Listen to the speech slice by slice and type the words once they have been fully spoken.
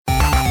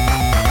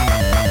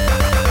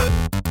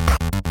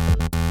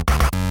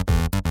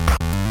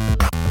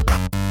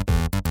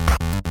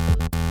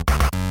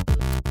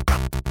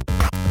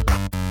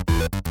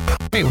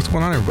Hey, what's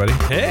going on, everybody?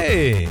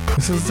 Hey!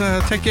 This is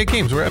Tech Gay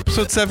Games. We're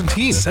episode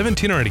 17.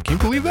 17 already. Can you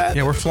believe that?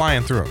 Yeah, we're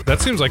flying through them.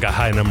 That seems like a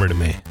high number to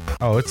me.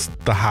 Oh, it's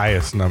the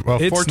highest number. Well,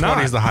 It's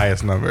 420 is not. the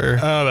highest number.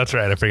 Oh, that's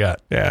right. I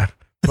forgot. Yeah,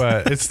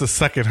 but it's the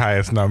second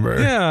highest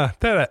number. Yeah,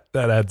 that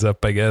adds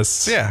up, I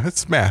guess. Yeah,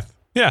 it's math.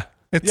 Yeah.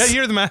 It's- Yeah,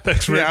 you're the math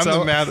expert. Yeah, I'm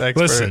the math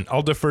expert. Listen,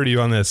 I'll defer to you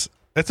on this.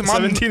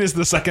 17 is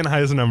the second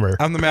highest number.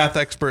 I'm the math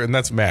expert, and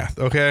that's math,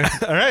 okay?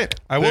 All right.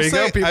 I will There you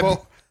say, go,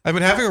 people. I've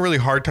been having a really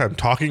hard time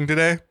talking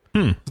today.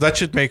 That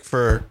should make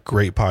for a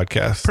great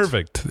podcast.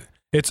 Perfect.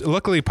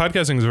 Luckily,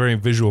 podcasting is a very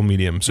visual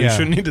medium, so you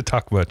shouldn't need to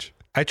talk much.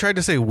 I tried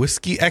to say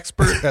whiskey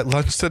expert at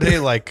lunch today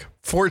like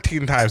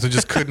 14 times. I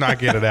just could not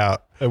get it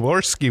out. A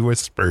Worski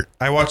whisper.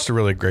 I watched a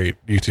really great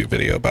YouTube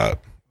video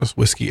about this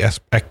whiskey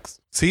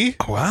See?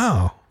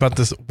 Wow. About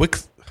this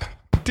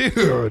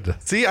Dude.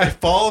 See, I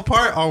fall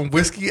apart on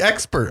whiskey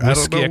expert. I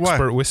don't know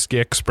why. Whiskey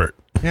expert.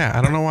 Yeah,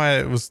 I don't know why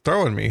it was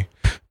throwing me.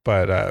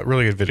 But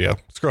really good video.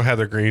 This girl,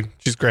 Heather Green,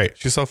 she's great.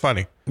 She's so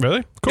funny.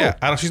 Really? Cool.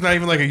 Yeah, she's not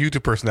even like a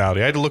YouTube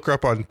personality. I had to look her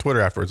up on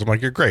Twitter afterwards. I'm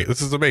like, you're great.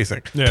 This is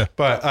amazing. Yeah.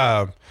 But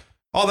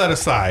all that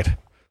aside,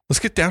 let's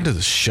get down to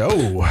the show.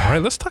 All right,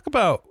 let's talk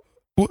about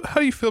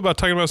how do you feel about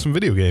talking about some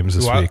video games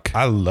this week?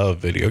 I love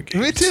video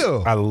games. Me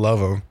too. I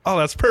love them. Oh,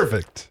 that's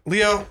perfect.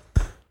 Leo,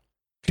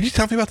 can you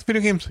tell me about the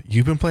video games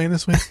you've been playing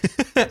this week?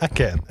 I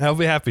can. I'll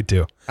be happy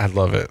to. I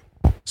love it.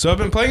 So I've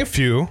been playing a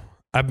few.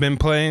 I've been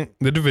playing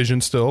The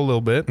Division still a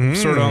little bit.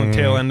 Sort of on the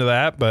tail end of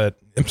that, but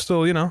I'm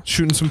still,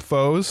 shooting some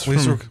foes. At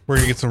least we're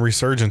going to get some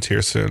resurgence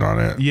here soon on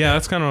it. Yeah,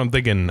 that's kind of what I'm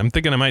thinking. I'm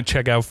thinking I might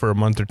check out for a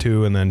month or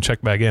two and then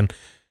check back in.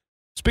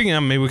 Speaking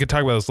of, maybe we could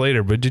talk about this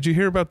later, but did you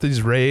hear about this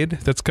raid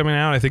that's coming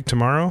out, I think,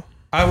 tomorrow?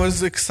 I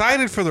was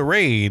excited for the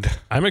raid.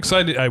 I'm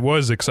excited. I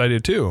was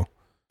excited, too.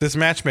 This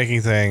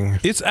matchmaking thing.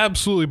 It's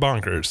absolutely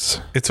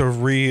bonkers. It's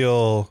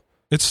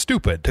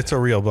stupid. It's a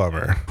real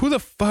bummer.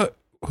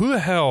 Who the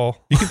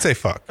hell? You can say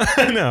fuck.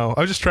 I know.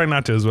 I was just trying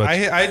not to as much.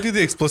 I do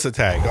the explicit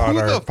tag on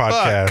our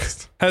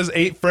podcast. Has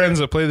 8 friends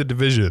that play The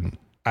Division.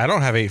 I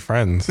don't have 8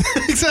 friends.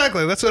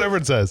 Exactly. That's what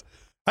everyone says.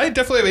 I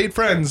definitely have 8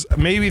 friends.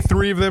 Maybe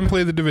 3 of them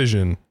play The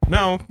Division.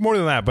 No, more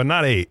than that, but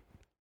not 8.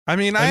 I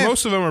mean,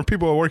 most of them are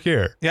people that work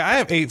here. Yeah, I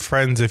have 8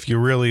 friends if you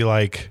really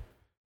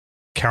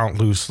count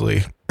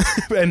loosely.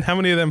 And how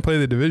many of them play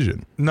The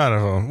Division? None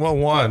of them. Well,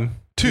 1,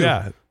 2.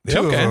 Yeah. 2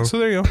 of them. So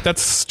there you go.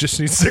 That's just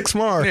needs 6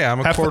 more. Yeah,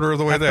 I'm a quarter of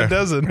the way there. A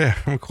dozen. Yeah,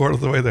 I'm a quarter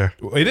of the way there.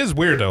 It is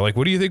weird though.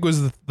 What do you think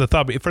was the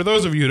thought? For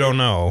those of you who don't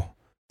know,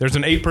 there's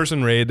an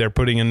 8-person raid they're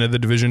putting into The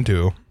Division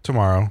 2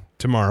 tomorrow,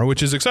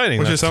 which is exciting.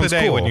 Which that is sounds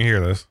today cool. when you hear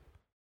this.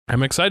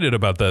 I'm excited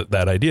about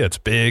that idea. It's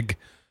big.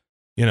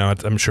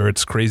 I'm sure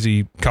it's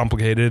crazy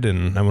complicated,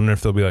 and I wonder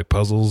if there'll be like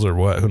puzzles or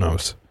what. Who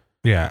knows?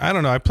 Yeah, I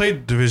don't know. I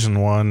played Division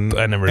 1.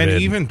 I never did.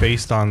 And even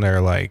based on their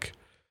I like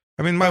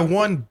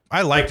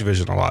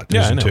Division a lot.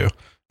 Division 2.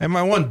 And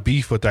my one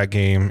beef with that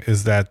game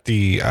is that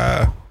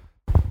the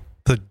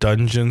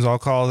dungeons, I'll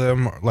call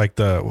them, like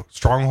the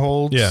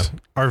strongholds,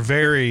 are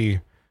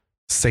very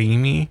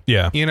samey.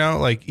 Yeah.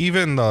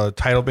 Even the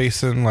tidal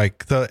basin,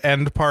 the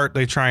end part,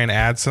 they try and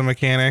add some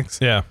mechanics.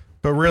 Yeah.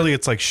 But really,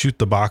 it's shoot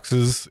the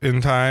boxes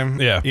in time.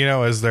 Yeah.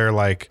 As they're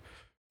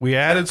we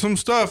added some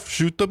stuff,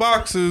 shoot the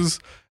boxes.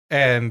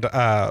 And,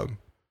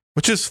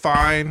 which is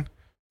fine.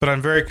 But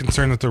I'm very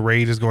concerned that the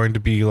raid is going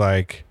to be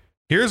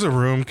here's a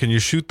room. Can you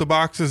shoot the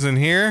boxes in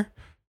here?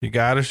 You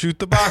got to shoot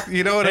the box.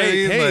 You know what I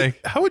mean? Hey,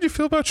 how would you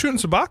feel about shooting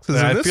some boxes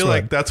in I this feel one?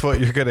 like that's what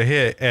you're going to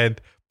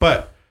hit.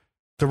 But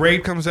the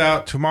raid comes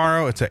out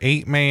tomorrow. It's an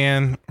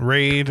 8-man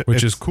raid.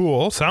 Which is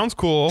cool. Sounds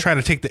cool. Trying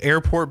to take the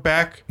airport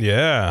back.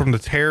 Yeah. From the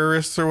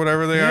terrorists or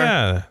whatever they are.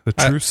 Yeah. The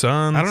True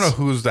Sons. I don't know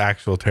who's the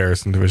actual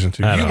terrorist in Division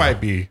 2. You might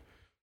be.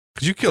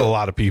 Because you kill a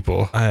lot of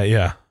people.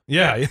 Yeah.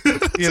 Yeah.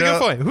 That's a good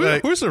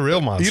point. Who's the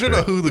real monster? You don't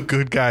know who the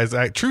good guys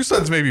are. True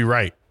Sons may be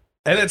right.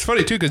 And it's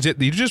funny, too, because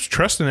you just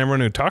trust in everyone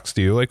who talks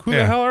to you. Who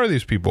the hell are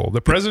these people?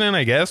 The president,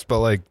 I guess,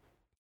 but,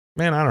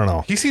 man, I don't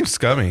know. He seems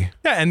scummy.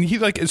 Yeah, and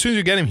he, as soon as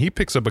you get him, he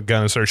picks up a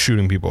gun and starts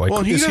shooting people.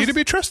 Is he to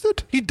be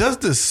trusted? He does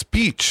this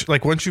speech,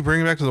 once you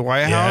bring him back to the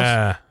White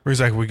House, where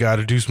he's we got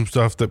to do some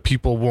stuff that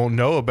people won't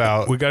know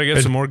about. We got to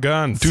get some more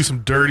guns. Do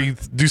some dirty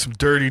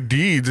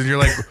deeds. And you're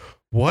like,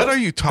 what are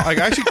you talking?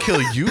 I should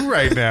kill you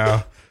right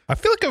now. I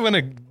feel like I'm going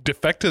to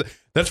defect to...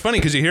 That's funny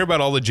because you hear about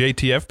all the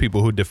JTF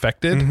people who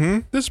defected. Mm-hmm.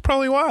 This is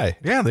probably why.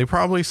 Yeah, they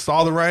probably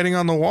saw the writing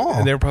on the wall.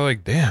 And they were probably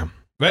like, damn.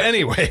 But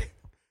anyway.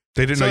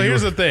 They didn't know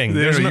here's the thing.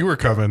 They didn't know you were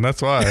coming.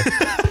 That's why.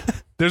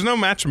 There's no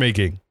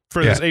matchmaking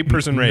for this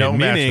 8-person raid. No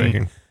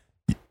matchmaking.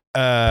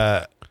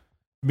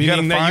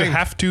 Meaning that you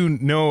have to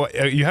know...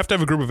 you have to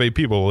have a group of 8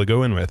 people to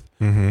go in with.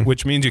 Mm-hmm.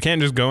 Which means you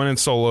can't just go in and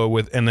solo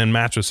and then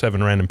match with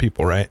 7 random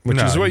people, right?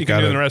 Which is what you can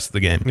do in the rest of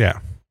the game. Yeah.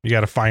 You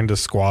got to find a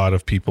squad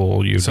of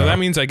people. So that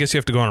means I guess you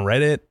have to go on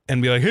Reddit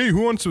and be like, hey,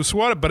 who wants to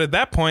SWAT it? But at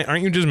that point,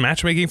 aren't you just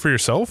matchmaking for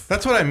yourself?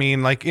 That's what I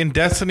mean. In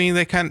Destiny,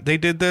 they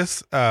did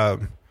this,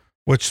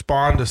 which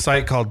spawned a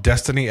site called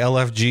Destiny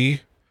LFG,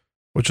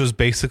 which was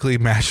basically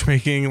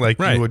matchmaking.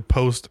 You would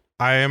post,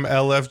 I am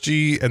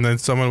LFG, and then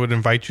someone would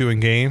invite you in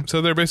game.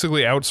 So they're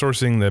basically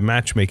outsourcing the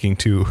matchmaking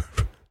to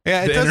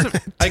Yeah, it doesn't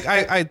like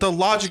I the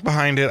logic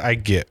behind it I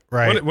get,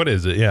 right? What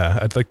is it? Yeah,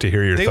 I'd like to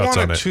hear your thoughts on it.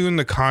 They want to tune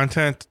the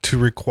content to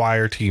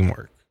require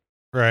teamwork,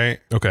 right?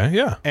 Okay,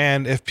 yeah.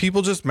 And if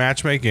people just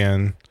matchmake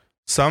in,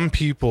 some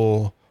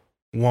people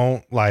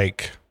won't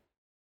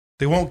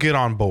they won't get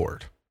on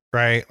board,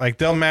 right? Like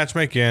they'll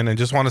matchmake in and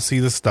just want to see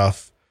the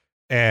stuff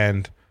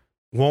and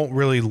won't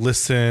really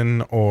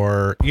listen,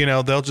 or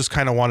they'll just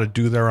kind of want to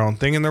do their own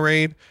thing in the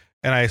raid.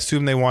 And I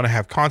assume they want to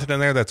have content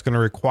in there that's going to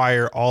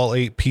require all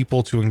 8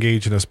 people to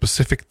engage in a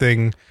specific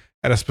thing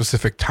at a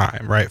specific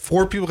time, right?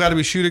 4 people got to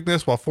be shooting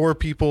this while 4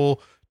 people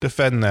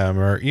defend them,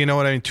 or you know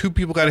what I mean? 2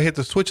 people got to hit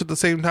the switch at the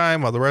same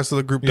time while the rest of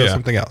the group does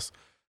something else.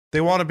 They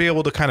want to be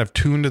able to kind of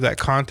tune to that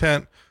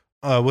content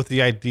with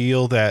the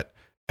ideal that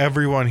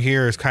everyone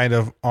here is kind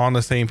of on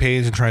the same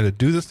page and trying to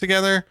do this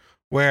together,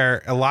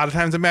 where a lot of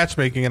times in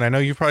matchmaking, and I know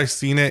you've probably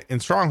seen it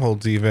in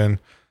Strongholds even,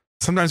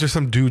 sometimes there's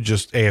some dude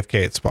just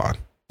AFK at spawn.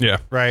 Yeah.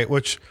 Right.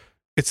 Which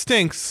it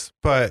stinks,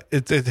 but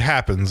it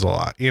happens a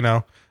lot,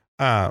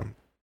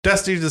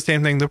 Destiny's the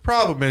same thing. The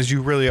problem is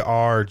you really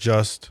are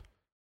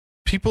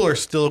people are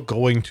still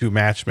going to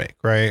matchmake,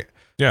 right?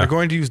 Yeah. They're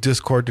going to use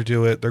Discord to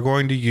do it. They're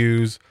going to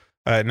use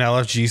an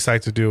LFG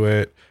site to do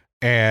it.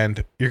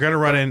 And you're going to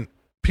run in,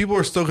 people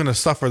are still going to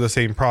suffer the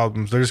same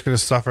problems. They're just going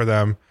to suffer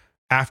them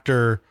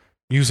after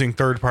using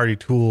third-party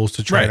tools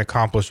to try and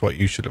accomplish what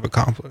you should have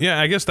accomplished. Yeah,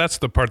 I guess that's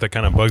the part that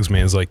kind of bugs me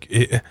is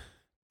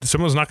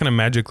someone's not going to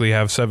magically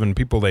have 7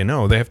 people they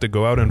know. They have to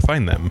go out and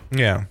find them.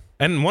 Yeah.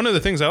 And one of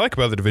the things I like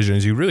about the Division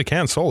is you really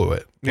can solo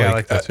it. Yeah, I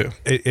like that too.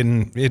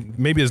 It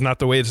maybe is not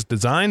the way it's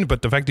designed,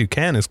 but the fact you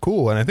can is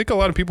cool. And I think a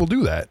lot of people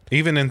do that.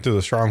 Even into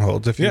the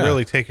Strongholds, if you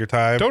really take your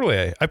time.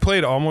 Totally. I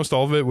played almost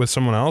all of it with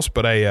someone else,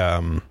 but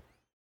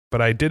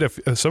I did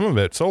some of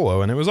it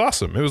solo, and it was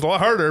awesome. It was a lot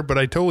harder, but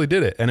I totally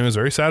did it. And it was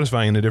very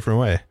satisfying in a different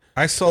way.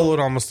 I soloed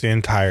almost the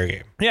entire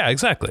game. Yeah,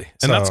 exactly.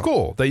 And that's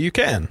cool that you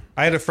can.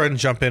 I had a friend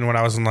jump in when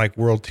I was in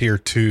World Tier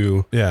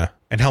 2. Yeah.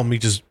 And help me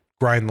just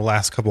grind the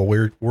last couple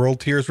weird world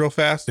tiers real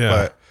fast. Yeah.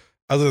 But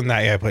other than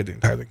that, I played the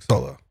entire thing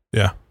solo.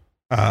 Yeah.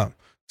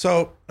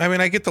 So, I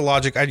mean, I get the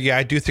logic.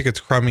 I do think it's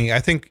crummy.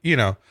 I think,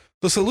 the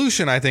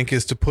solution, I think,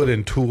 is to put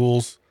in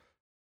tools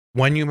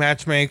when you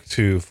matchmake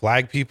to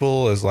flag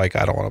people as I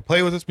don't want to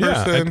play with this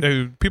person.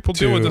 Yeah, people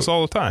deal with this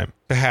all the time.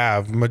 To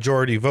have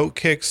majority vote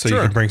kicks so you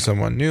can bring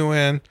someone new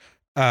in.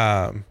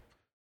 I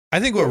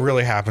think what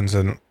really happens,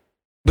 and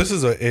this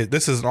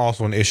is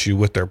also an issue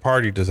with their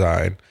party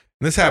design,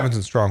 and this happens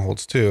in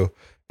Strongholds too,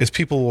 is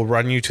people will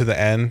run you to the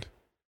end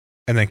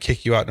and then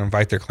kick you out and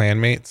invite their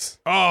clanmates.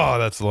 Oh,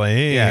 that's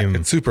lame. Yeah,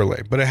 it's super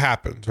lame, but it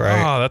happens, right?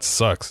 Oh, that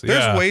sucks.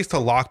 There's ways to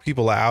lock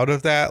people out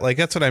of that.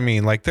 That's what I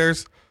mean.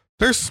 There's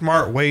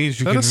smart ways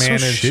you can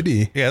manage. So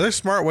shitty. Yeah, there's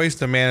smart ways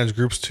to manage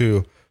groups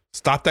to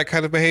stop that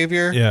kind of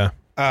behavior. Yeah.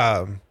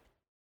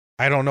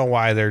 I don't know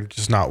why they're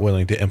just not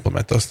willing to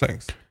implement those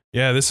things.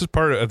 Yeah, this is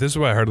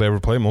why I hardly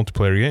ever play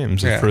multiplayer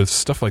games. Yeah. For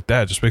stuff like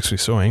that, it just makes me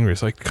so angry.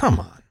 It's come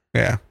on.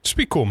 Yeah. Just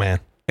be cool,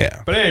 man.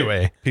 Yeah. But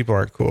anyway. People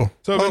aren't cool.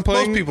 So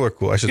most people are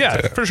cool, I should say.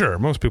 Yeah, for sure.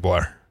 Most people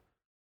are.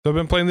 So I've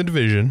been playing the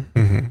Division.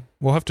 Mm-hmm.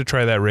 We'll have to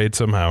try that raid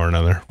somehow or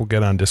another. We'll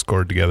get on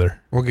Discord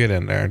together. We'll get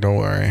in there. Don't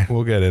worry.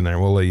 We'll get in there.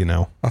 We'll let you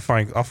know. I'll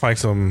find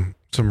some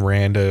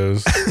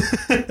randos,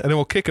 and then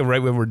we'll kick them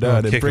right when we're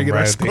done and bring in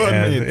our squad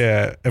mates.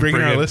 Yeah, and bring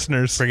in our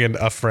listeners. Bring in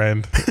a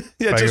friend.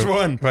 Yeah, just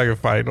one. If I can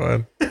find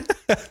one.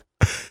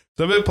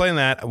 So I've been playing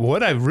that.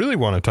 What I really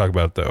want to talk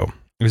about though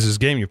is this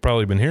game you've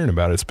probably been hearing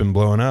about. It's been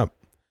blowing up.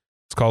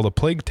 It's called A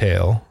Plague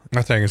Tale.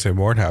 I thought I could say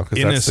Mordhau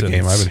because that's the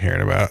game I've been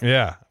hearing about.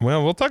 Yeah.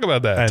 Well, we'll talk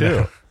about that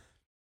too.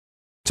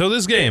 So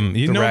this game,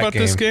 you know about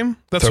this game?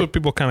 That's what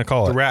people kind of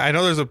call it. The rat. I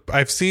know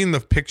I've seen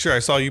the picture. I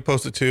saw you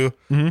post it too.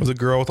 Mm-hmm. It was a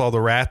girl with all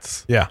the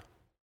rats. Yeah.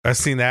 I've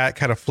seen that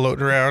kind of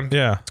floating around.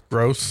 Yeah. It's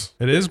gross.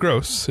 It is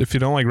gross if you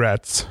don't like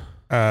rats.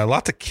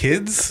 Lots of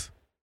kids.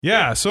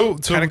 Yeah. So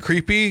kind of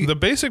creepy. The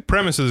basic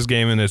premise of this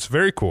game, and it's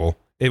very cool.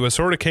 It was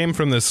sort of came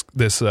from this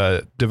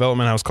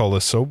development house called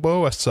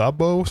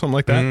Asabo, something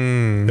like that.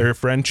 They're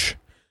French.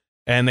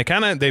 And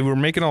they were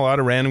making a lot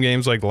of random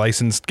games, like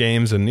licensed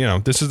games. And,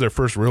 this is their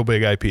first real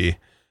big IP.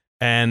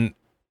 And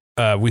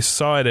we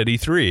saw it at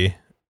E3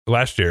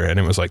 last year, and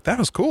it was that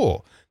was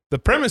cool. The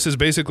premise is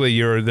basically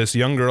you're this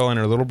young girl and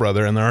her little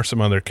brother, and there are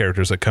some other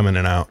characters that come in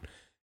and out,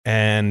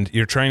 and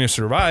you're trying to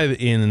survive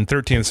in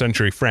 13th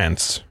century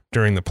France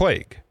during the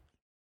plague.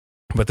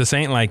 But this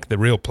ain't like the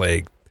real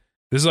plague.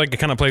 This is like the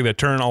kind of plague that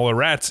turned all the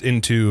rats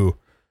into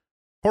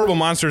horrible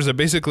monsters that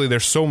basically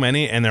there's so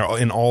many, and they're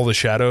in all the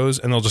shadows,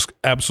 and they'll just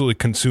absolutely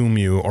consume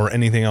you or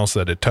anything else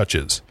that it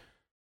touches.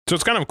 So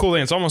it's kind of a cool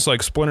thing. It's almost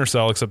like Splinter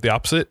Cell, except the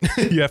opposite.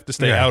 You have to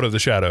stay out of the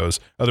shadows.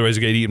 Otherwise,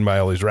 you get eaten by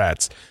all these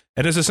rats.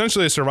 And it's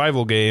essentially a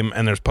survival game,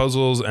 and there's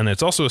puzzles, and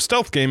it's also a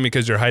stealth game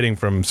because you're hiding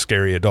from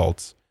scary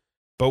adults.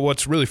 But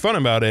what's really fun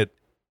about it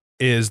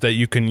is that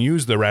you can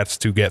use the rats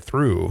to get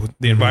through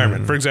the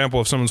environment. For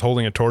example, if someone's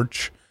holding a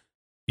torch,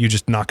 you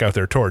just knock out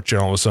their torch,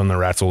 and all of a sudden the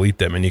rats will eat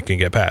them, and you can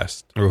get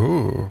past.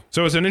 Ooh.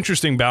 So it's an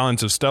interesting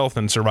balance of stealth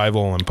and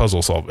survival and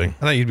puzzle solving.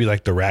 I thought you'd be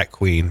like the rat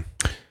queen.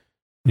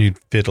 You'd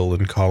fiddle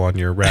and call on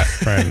your rat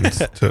friends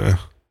to.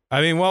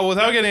 I mean, well,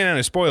 without getting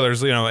any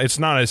spoilers, it's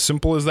not as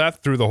simple as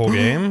that through the whole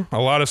game. A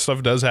lot of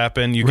stuff does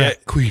happen. You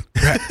rat queen.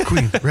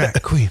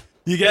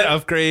 You get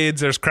upgrades,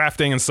 there's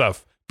crafting and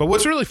stuff. But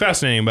what's really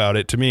fascinating about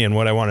it to me and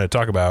what I wanted to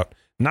talk about,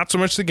 not so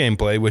much the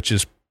gameplay, which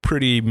is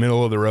pretty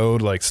middle of the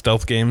road, like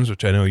stealth games,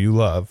 which I know you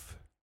love.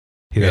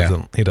 He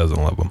doesn't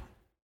love them.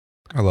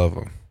 I love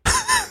them.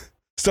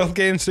 Stealth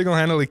games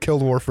single-handedly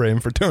killed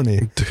Warframe for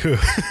Tony. Dude.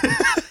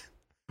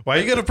 Why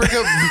you gotta bring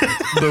up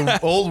the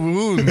old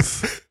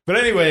wounds? But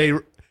anyway,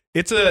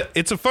 it's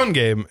a fun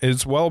game.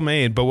 It's well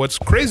made, but what's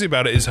crazy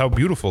about it is how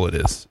beautiful it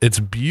is. It's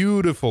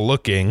beautiful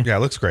looking. Yeah,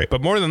 it looks great.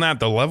 But more than that,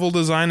 the level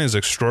design is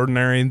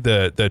extraordinary.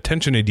 The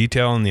attention to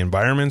detail in the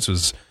environments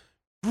is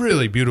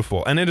really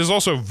beautiful. And it is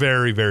also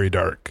very, very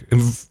dark.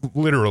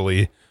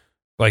 Literally,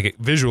 like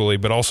visually,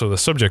 but also the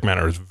subject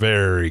matter is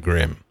very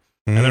grim.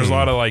 And there's a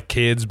lot of like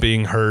kids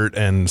being hurt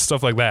and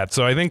stuff like that.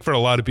 So I think for a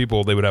lot of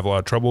people, they would have a lot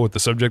of trouble with the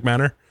subject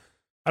matter.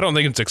 I don't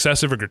think it's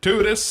excessive or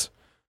gratuitous,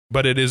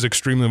 but it is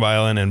extremely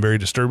violent and very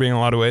disturbing in a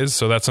lot of ways.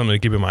 So that's something to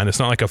keep in mind. It's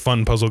not like a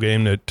fun puzzle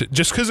game that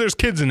just because there's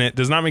kids in it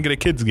does not make it a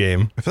kids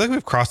game. I feel like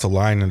we've crossed a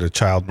line into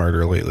child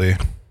murder lately.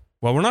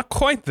 Well, we're not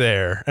quite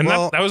there. And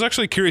I was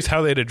actually curious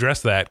how they'd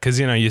address that. Because,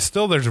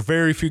 there's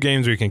very few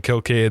games where you can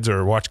kill kids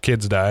or watch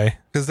kids die.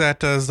 Because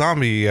that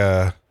zombie,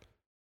 the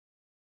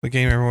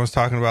game everyone was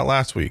talking about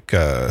last week,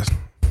 the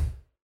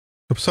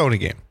Sony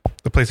game,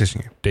 the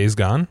PlayStation game. Days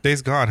Gone?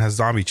 Days Gone has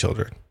zombie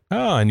children.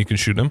 Oh, and you can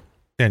shoot them.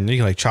 And you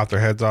can like chop their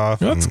heads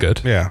off. Oh, that's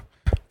good. Yeah.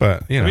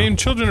 But, I mean,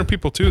 children are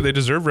people too. They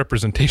deserve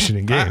representation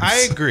in games.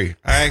 I agree.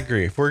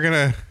 If we're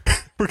going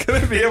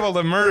to be able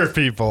to murder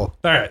people.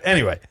 All right.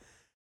 Anyway,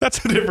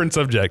 that's a different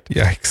subject.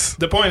 Yikes.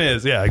 The point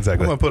is, yeah,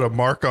 exactly. I'm going to put a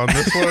mark on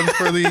this one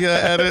for the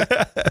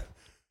edit.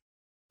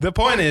 The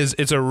point is,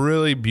 it's a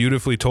really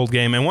beautifully told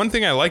game. And one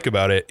thing I like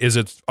about it is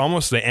it's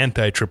almost the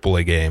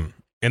anti-AAA game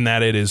in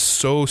that it is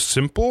so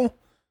simple.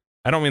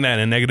 I don't mean that in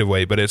a negative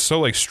way, but it's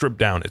so like stripped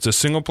down. It's a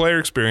single player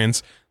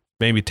experience,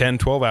 maybe 10,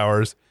 12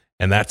 hours,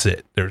 and that's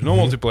it. There's no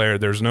multiplayer.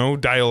 There's no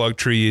dialogue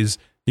trees.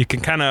 You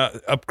can kind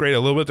of upgrade a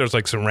little bit. There's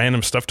like some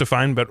random stuff to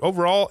find, but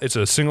overall, it's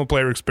a single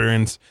player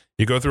experience.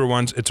 You go through it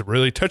once. It's a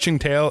really touching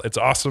tale. It's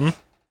awesome.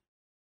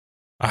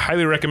 I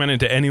highly recommend it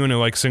to anyone who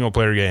likes single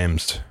player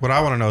games. What I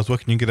want to know is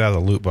what can you get out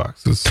of the loot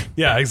boxes?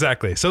 Yeah,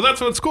 exactly. So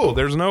that's what's cool.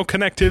 There's no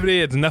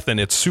connectivity. It's nothing.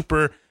 It's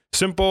super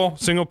simple,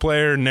 single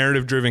player,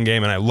 narrative driven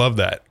game, and I love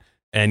that.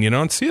 And you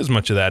don't see as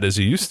much of that as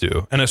you used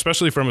to. And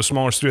especially from a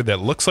smaller studio that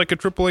looks like a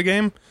AAA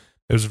game,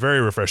 it was very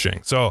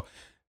refreshing. So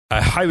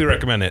I highly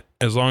recommend it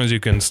as long as you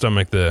can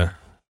stomach the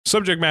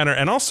subject matter.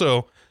 And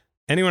also,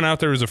 anyone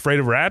out there who's afraid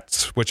of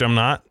rats, which I'm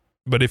not,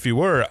 but if you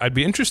were, I'd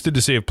be interested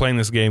to see if playing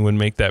this game would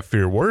make that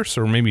fear worse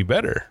or maybe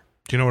better.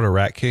 Do you know what a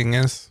rat king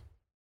is?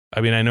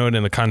 I mean, I know it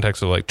in the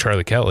context of like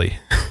Charlie Kelly.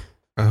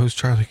 Who's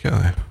Charlie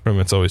Kelly? From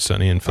It's Always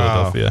Sunny in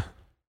Philadelphia.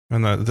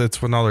 And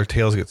that's when all their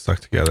tails get stuck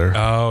together.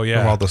 Oh,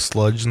 yeah. From all the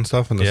sludge and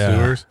stuff in the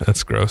sewers.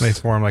 That's gross. They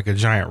form like a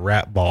giant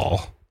rat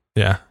ball.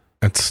 Yeah.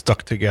 It's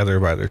stuck together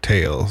by their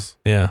tails.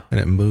 Yeah. And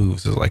it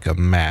moves as like a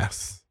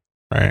mass.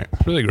 Right?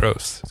 It's really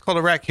gross. It's called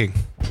a rat king.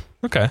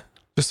 Okay.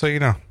 Just so you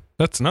know.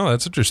 That's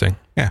interesting.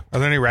 Yeah. Are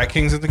there any rat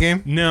kings in the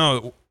game?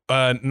 No.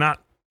 Not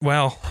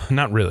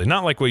really.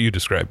 Not like what you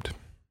described.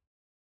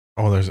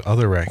 Oh, there's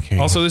other rat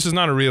kings. Also, this is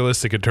not a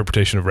realistic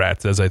interpretation of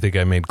rats, as I think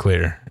I made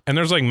clear. And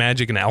there's like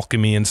magic and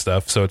alchemy and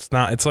stuff, so it's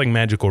like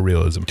magical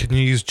realism. Can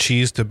you use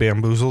cheese to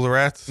bamboozle the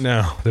rats?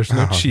 No, there's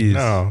no cheese.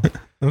 No.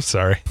 I'm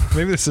sorry.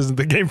 Maybe this isn't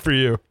the game for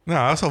you. No,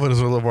 I was hoping it was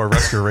a little more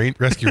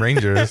Rescue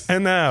Rangers. I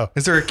know.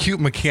 Is there a cute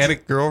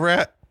mechanic girl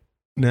rat?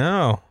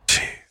 No.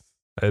 Jeez.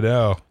 I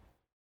know.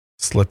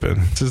 Slipping.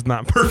 This is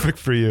not perfect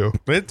for you.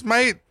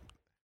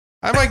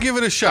 I might give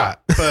it a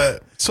shot,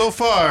 but so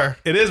far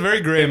it is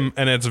very grim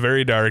and it's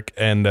very dark,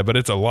 and but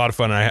it's a lot of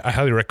fun. I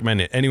highly recommend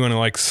it. Anyone who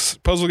likes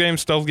puzzle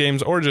games, stealth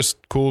games, or just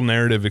cool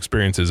narrative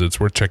experiences, it's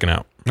worth checking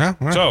out. Yeah,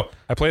 right. So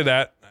I played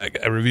that.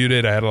 I reviewed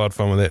it. I had a lot of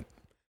fun with it.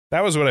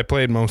 That was what I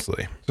played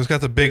mostly. So it's got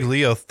the big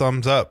Leo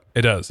thumbs up.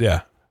 It does, yeah.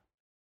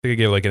 I think I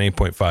gave it like an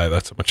 8.5.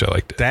 That's how much I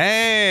liked it.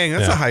 Dang,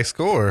 that's a high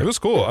score. It was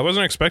cool. I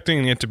wasn't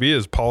expecting it to be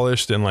as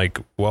polished and like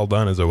well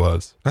done as it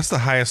was. That's the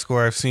highest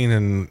score I've seen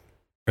in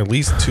at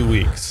least 2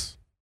 weeks.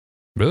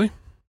 Really?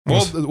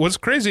 Well, what's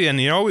crazy,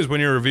 and always when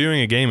you're reviewing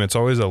a game, it's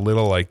always a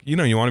little like, you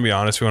want to be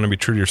honest, you want to be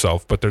true to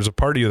yourself, but there's a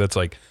part of you that's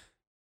like,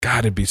 God,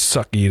 it'd be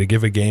sucky to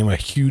give a game a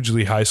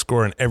hugely high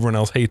score and everyone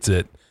else hates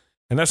it.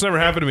 And that's never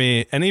happened to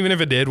me. And even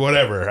if it did,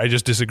 whatever, I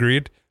just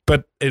disagreed.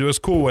 But it was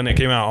cool when it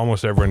came out.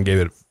 Almost everyone gave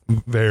it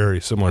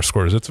very similar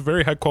scores. It's a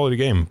very high quality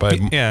game by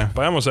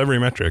almost every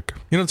metric.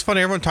 It's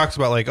funny. Everyone talks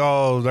about like,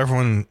 how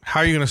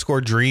are you going to score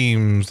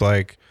Dreams?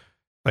 Like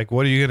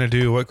what are you going to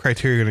do? What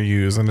criteria are you going to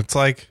use? And it's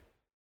like,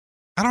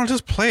 I don't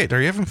just play it. Are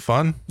you having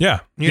fun?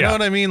 Yeah. You know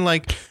what I mean?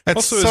 Like,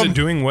 also, is it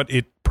doing what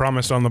it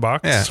promised on the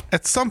box? Yeah.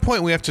 At some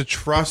point, we have to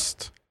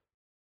trust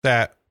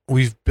that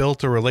we've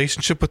built a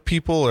relationship with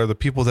people, or the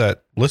people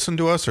that listen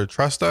to us or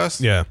trust us.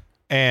 Yeah.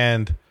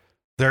 And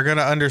they're going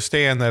to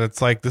understand that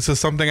it's like, this is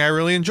something I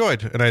really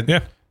enjoyed. And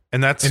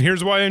And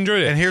here's why I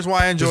enjoyed it. And here's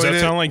why I enjoyed it. Does that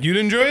sound like you'd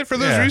enjoy it for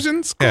those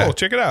reasons? Cool.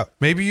 Check it out.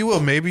 Maybe you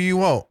will. Maybe you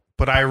won't.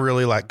 But I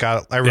really liked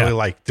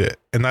it,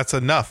 and that's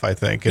enough. I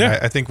think. And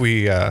I think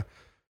we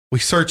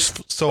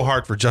searched so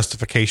hard for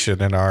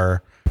justification in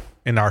our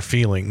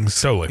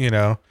feelings. Totally. You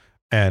know,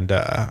 and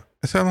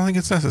so I don't think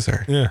it's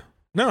necessary. Yeah.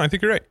 No, I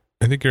think you're right.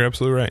 I think you're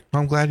absolutely right.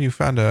 I'm glad you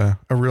found a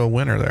real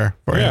winner there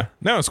for you.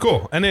 No, it's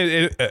cool. And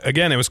it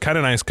again, it was kind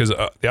of nice because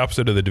the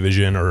opposite of the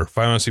Division or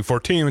Final Fantasy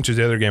 14, which is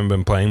the other game I've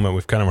been playing, but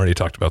we've kind of already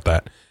talked about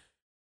that.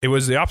 It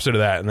was the opposite of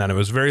that, and then it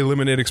was very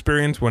limited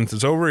experience. Once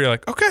it's over, you're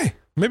like, okay,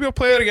 maybe I'll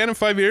play it again in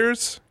 5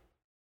 years,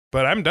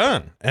 but I'm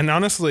done. And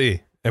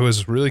honestly, it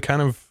was really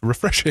kind of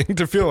refreshing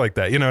to feel like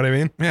that. You know what I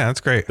mean? Yeah, that's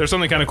great. There's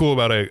something kind of cool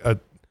about a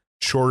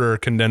shorter,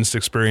 condensed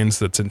experience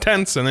that's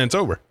intense, and then it's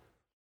over.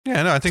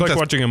 Yeah, no, I think it's like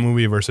watching a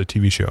movie versus a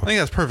TV show. I think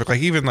that's perfect.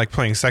 Like even like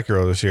playing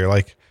Sekiro this year,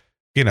 like,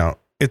 you know,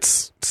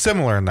 it's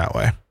similar in that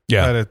way.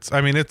 Yeah. But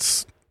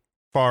it's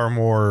far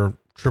more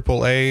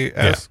AAA.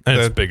 And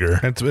it's bigger.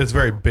 It's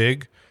very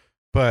big.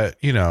 But,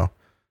 you know,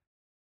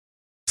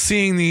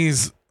 seeing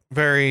these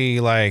very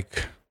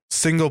like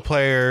single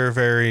player,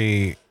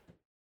 very,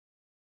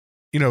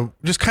 you know,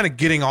 just kind of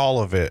getting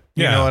all of it.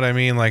 You know what I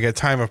mean? Like at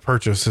time of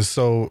purchase is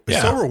so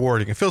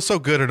rewarding. It feels so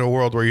good in a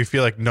world where you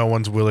feel like no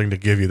one's willing to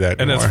give you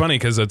that anymore. And it's funny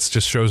because it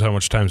just shows how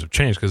much times have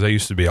changed because that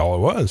used to be all it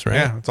was, right?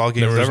 Yeah, it's all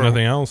games. There was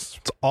nothing else.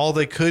 It's all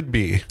they could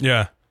be.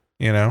 Yeah.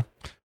 You know?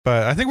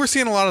 But I think we're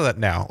seeing a lot of that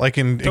now, like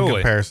in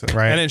comparison,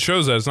 right? And it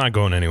shows that it's not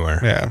going anywhere.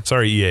 Yeah.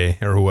 Sorry, EA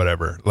or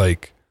whatever.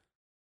 Like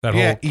that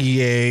whole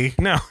EA.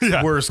 No,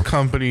 worst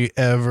company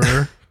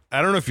ever.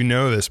 I don't know if you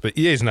know this, but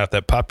EA is not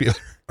that popular.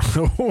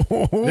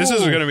 This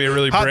is going to be a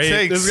really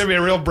brave. This is going to be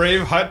a real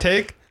brave hot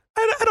take.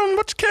 I don't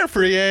much care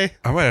for EA.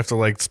 I might have to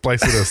like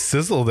splice it a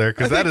sizzle there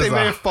because that is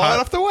may have fallen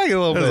off the wagon a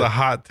little bit. That is a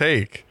hot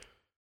take.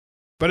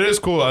 But it is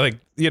cool. I like,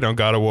 you know,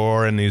 God of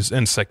War and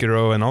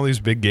Sekiro and all these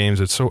big games.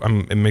 It's so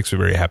it makes me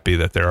very happy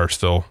that there are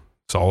still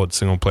solid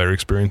single player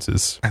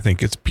experiences. I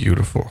think it's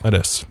beautiful. It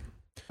is.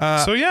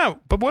 So yeah,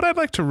 but what I'd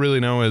like to really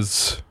know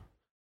is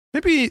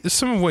maybe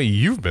some of what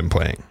you've been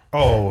playing.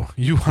 Oh,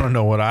 you want to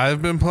know what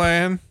I've been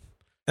playing?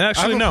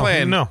 Actually, no.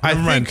 I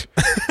think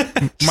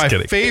my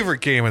favorite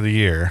game of the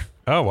year.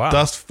 Oh wow!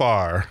 Thus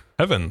far,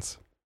 heavens!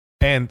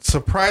 And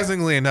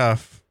surprisingly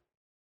enough,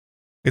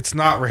 it's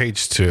not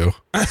Rage 2.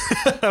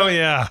 Oh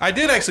yeah, I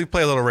did actually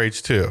play a little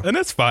Rage 2, and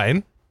it's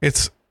fine.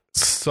 It's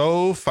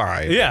so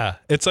fine. Yeah,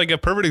 it's like a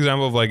perfect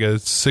example of like a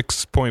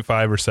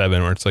 6.5 or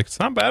 7, where it's like it's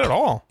not bad at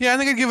all. Yeah, I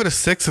think I'd give it a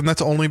 6, and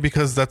that's only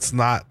because that's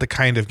not the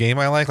kind of game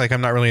I like. Like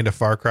I'm not really into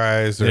Far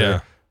Cry's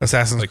or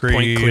Assassin's Creed.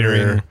 Point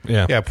clearing.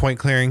 Point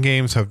clearing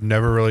games have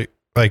never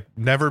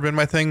been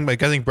my thing.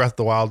 Like I think Breath of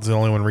the Wild is the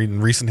only one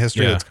in recent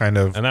history that's kind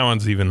of, and that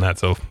one's even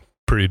that's so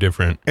pretty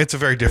different. It's a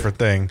very different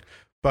thing.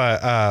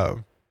 But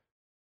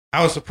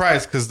I was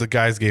surprised because the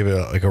guys gave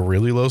it a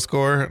really low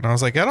score, and I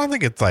was like, I don't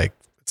think it's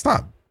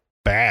not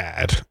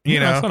bad. You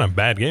know, it's not a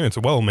bad game. It's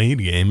a well-made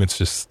game. It's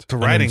just the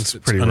writing's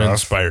pretty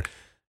uninspired.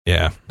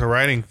 Yeah, the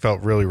writing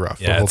felt really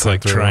rough. Yeah, it's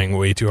like trying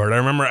way too hard. I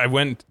remember I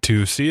went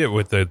to see it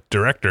with the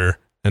director,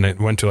 and I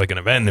went to like an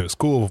event, and it was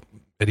cool.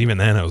 But even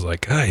then, I was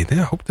like, hey, I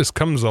hope this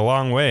comes a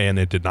long way, and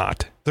it did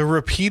not. The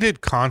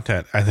repeated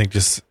content, I think,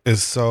 just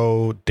is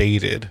so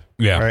dated.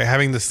 Yeah, right.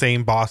 Having the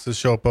same bosses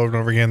show up over and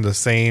over again, the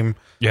same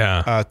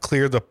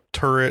clear the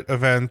turret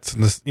events,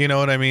 and this, you know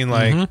what I mean,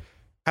 like.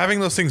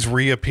 Having those things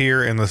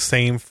reappear in the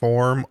same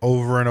form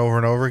over and over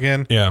and over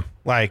again,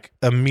 like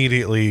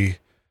immediately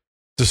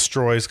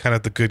destroys kind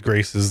of the good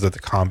graces that the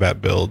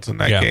combat builds in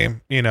that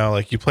game. You know,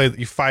 like you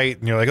fight,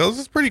 and you're like, oh, this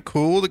is pretty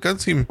cool. The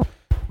guns seem,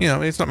 you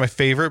know, it's not my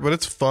favorite, but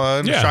it's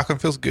fun. The shotgun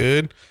feels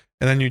good.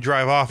 And then you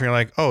drive off, and you're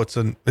like, oh, it's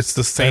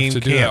the same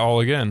camp. Do that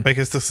all again. Like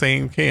it's the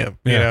same camp.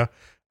 You know,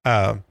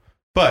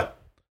 but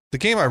the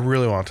game I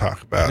really want to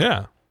talk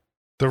about,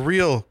 the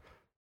real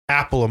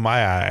apple of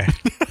my eye.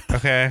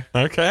 Okay.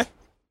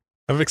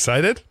 I'm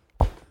excited.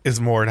 Is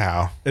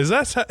Mordhau. Is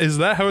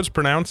that how it's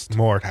pronounced?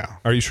 Mordhau.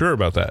 Are you sure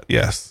about that?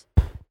 Yes.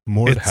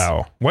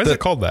 Mordhau. Why is it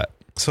called that?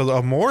 So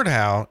a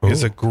Mordhau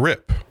is a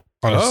grip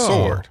on a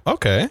sword.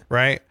 Okay.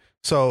 Right?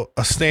 So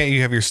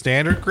you have your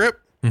standard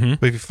grip,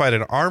 but if you fight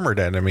an armored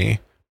enemy,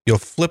 you'll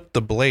flip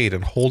the blade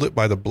and hold it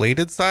by the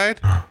bladed side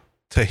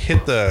to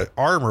hit the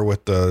armor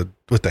with the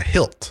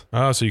hilt.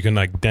 Oh, so you can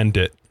like dent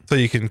it. So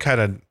you can kind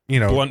of, you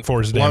know, blunt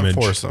force damage.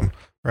 Blunt force them.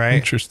 Right?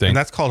 Interesting. And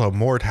that's called a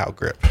Mordhau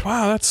grip.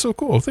 Wow, that's so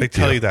cool. They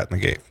tell you that in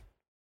the game.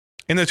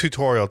 In the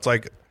tutorial, it's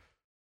like,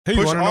 hey,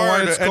 push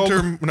R to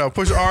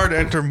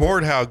enter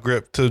Mordhau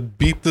grip to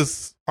beat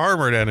this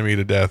armored enemy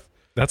to death.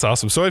 That's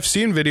awesome. So I've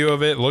seen video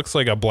of it. It looks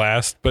like a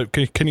blast, but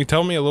can you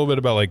tell me a little bit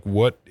about like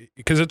what,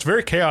 because it's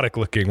very chaotic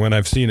looking when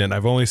I've seen it.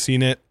 I've only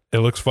seen it. It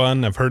looks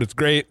fun. I've heard it's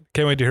great.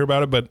 Can't wait to hear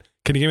about it, but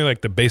can you give me like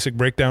the basic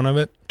breakdown of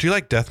it? Do you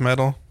like death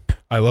metal?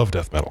 I love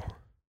death metal.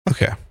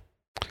 Okay.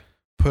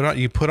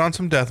 Put on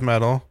some death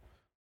metal,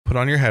 put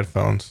on your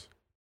headphones,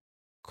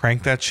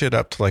 crank that shit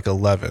up to like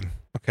 11.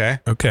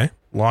 Okay.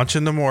 Launch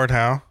into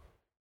Mordhau.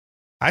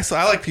 I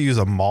like to use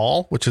a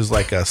maul, which is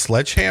like a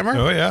sledgehammer.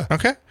 Oh yeah.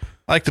 Okay.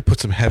 I like to put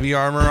some heavy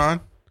armor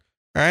on.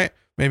 right?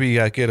 Maybe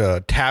get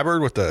a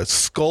tabard with a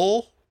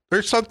skull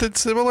or something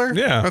similar.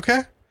 Yeah.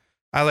 Okay.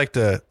 I like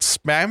to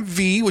spam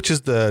V, which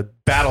is the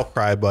battle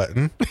cry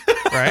button,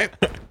 right?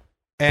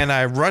 And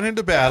I run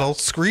into battle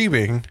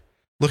screaming,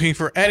 looking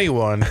for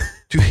anyone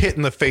to hit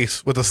in the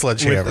face with a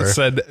sledgehammer.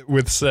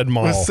 With said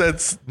maul. With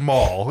said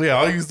maul. Yeah,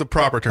 I'll use the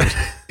proper terms.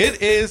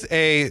 It is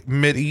a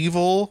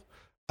medieval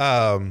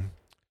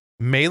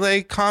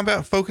melee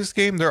combat focused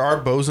game. There are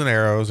bows and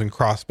arrows and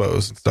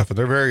crossbows and stuff, and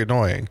they're very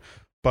annoying.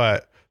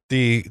 But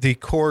the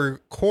core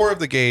of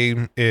the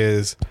game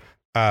is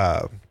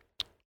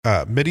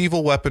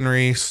medieval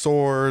weaponry,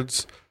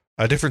 swords,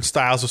 different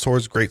styles of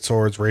swords, great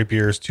swords,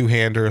 rapiers,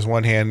 two-handers,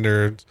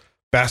 one-handers,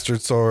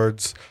 bastard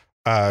swords,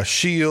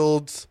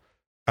 shields,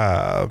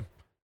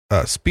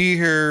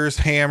 spears,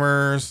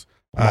 hammers,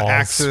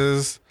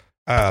 axes.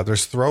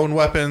 There's thrown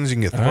weapons. You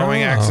can get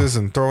throwing axes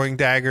and throwing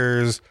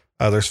daggers.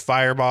 There's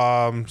fire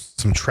bombs,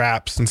 some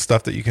traps and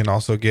stuff that you can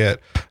also get.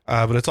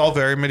 But it's all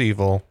very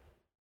medieval.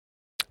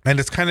 And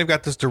it's kind of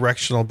got this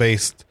directional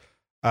based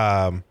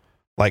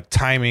like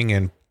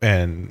timing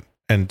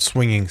and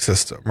swinging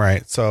system,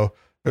 right? So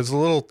there's a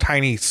little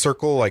tiny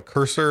circle like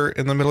cursor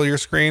in the middle of your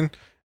screen,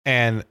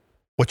 and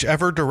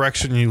whichever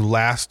direction you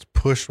last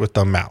push with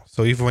the mouse,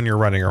 so even when you're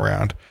running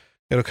around,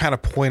 it'll kind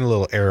of point a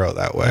little arrow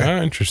that way.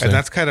 Oh, interesting. And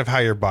that's kind of how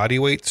your body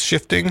weight's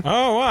shifting.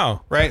 Oh,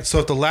 wow. Right? So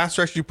if the last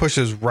direction you push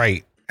is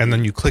right, and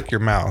then you click your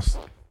mouse,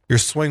 your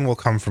swing will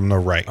come from the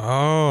right.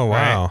 Oh,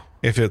 wow. Right?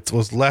 If it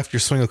was left, your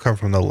swing will come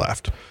from the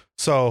left.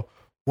 So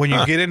when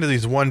you get into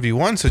these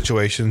 1v1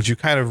 situations, you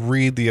kind of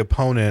read the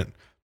opponent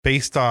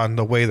based on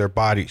the way their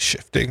body's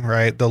shifting,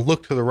 right? They'll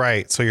look to the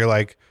right. So you're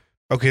like,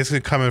 okay, it's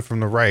going to come in from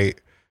the right.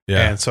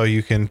 Yeah. And so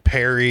you can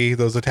parry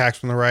those attacks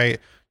from the right.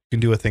 You can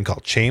do a thing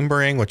called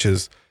chambering, which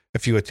is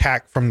if you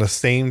attack from the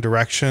same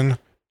direction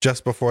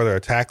just before their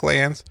attack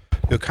lands,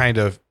 you'll kind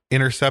of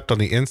intercept on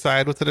the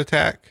inside with an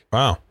attack.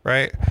 Wow.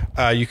 Right?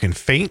 You can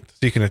feint,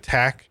 so you can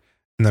attack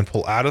and then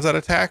pull out of that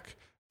attack.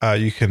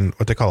 You can,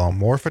 what they call a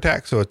morph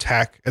attack, so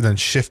attack and then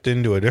shift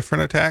into a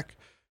different attack.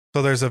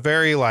 So there's a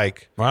very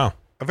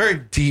a very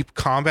deep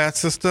combat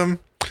system.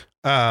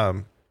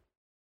 Not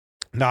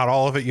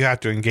all of it you have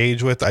to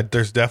engage with.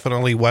 There's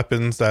definitely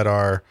weapons that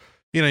are,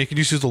 you can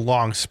just use a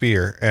long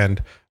spear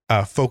and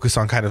focus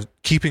on kind of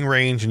keeping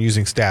range and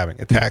using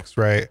stabbing attacks,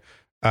 right?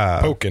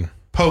 Poking.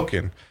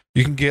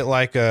 You can get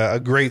like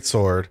a great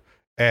sword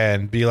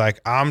and be like,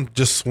 I'm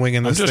just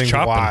swinging this thing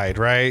chopping wide,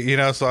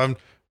 right? So I'm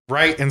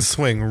right and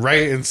swing,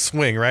 right?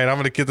 I'm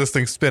going to get this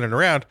thing spinning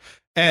around.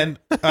 And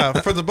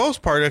for the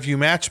most part, if you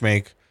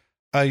matchmake,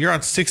 you're on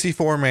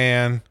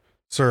 64-man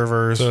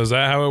servers. So is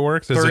that how it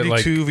works? Is 32 it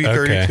like,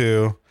 v32,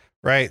 okay.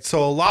 Right?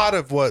 So a lot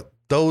of what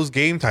those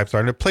game types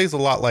are, and it plays a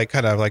lot like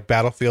kind of like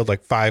Battlefield,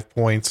 like 5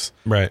 points,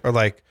 right? Or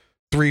like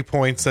 3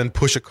 points, then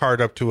push a cart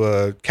up to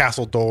a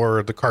castle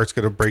door, the cart's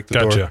going to break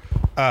the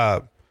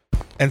door.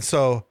 And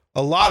so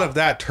a lot of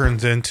that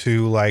turns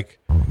into like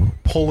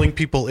pulling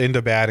people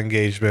into bad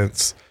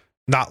engagements,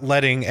 not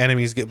letting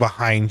enemies get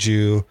behind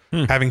you,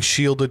 having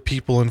shielded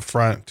people in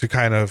front to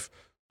kind of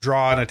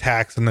draw on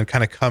attacks, and then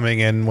kind of coming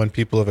in when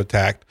people have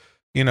attacked.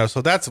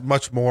 So that's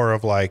much more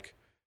of like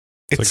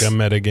it's like a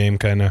meta game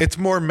kind of. It's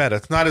more meta.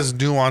 It's not as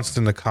nuanced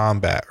in the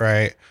combat,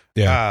 right?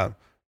 Yeah.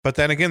 But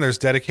then again, there's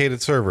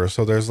dedicated servers.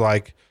 So there's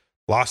like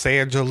Los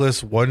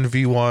Angeles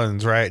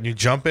 1v1s, right? And you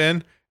jump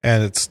in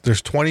and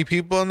there's 20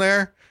 people in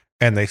there,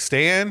 and they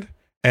stand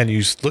and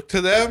you look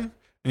to them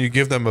and you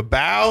give them a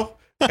bow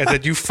and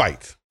then you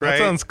fight. Right? That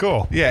sounds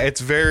cool. Yeah,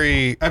 it's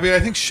very. I mean, I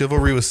think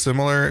Chivalry was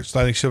similar. So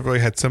I think Chivalry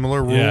had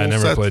similar rules. Yeah, I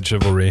never played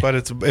Chivalry, but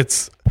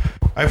it's.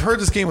 I've heard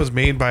this game was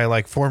made by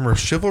like former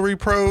Chivalry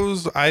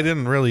pros. I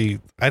didn't really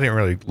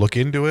look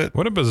into it.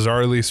 What a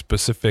bizarrely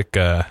specific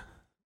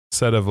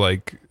set of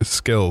like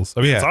skills.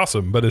 I mean, it's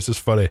awesome, but it's just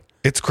funny.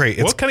 It's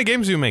great. What kind of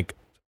games do you make?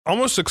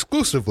 Almost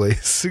exclusively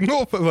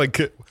single, like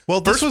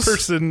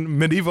first-person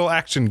medieval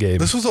action game.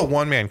 This was a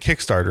one-man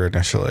Kickstarter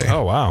initially.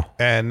 Oh wow!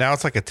 And now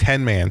it's like a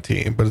 10-man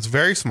team, but it's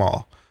very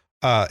small.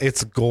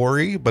 It's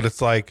gory, but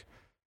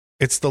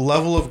it's the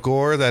level of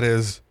gore that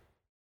is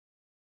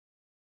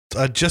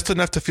just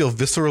enough to feel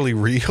viscerally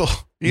real.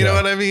 You know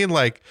what I mean?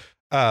 Like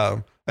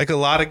a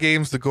lot of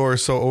games, the gore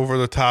is so over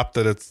the top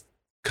that it's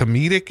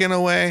comedic in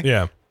a way.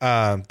 Yeah.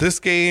 This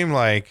game,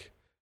 like,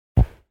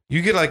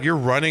 you get like you're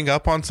running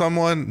up on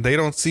someone, they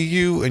don't see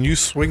you, and you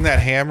swing that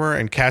hammer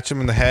and catch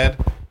them in the head,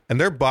 and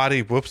their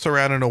body whoops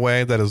around in a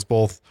way that is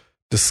both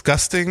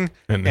disgusting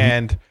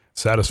and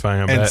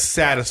satisfying.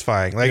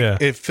 Satisfying. Like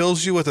it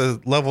fills you with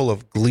a level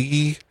of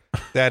glee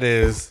that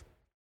is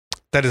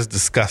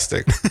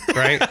disgusting,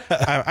 right?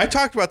 I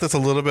talked about this a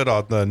little bit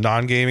on the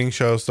non-gaming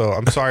show, so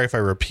I'm sorry if I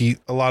repeat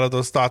a lot of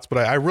those thoughts, but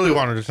I really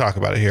wanted to talk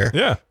about it here.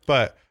 Yeah.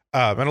 But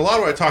and a lot of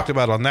what I talked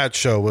about on that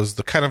show was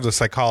the kind of the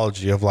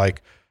psychology of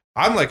like,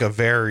 I'm like a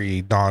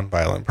very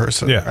non-violent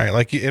person, right?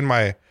 Like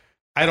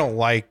I don't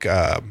like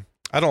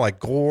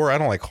gore, I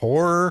don't like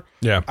horror.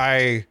 Yeah.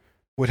 I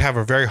would have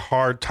a very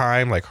hard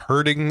time like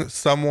hurting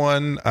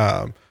someone.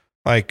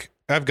 Like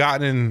I've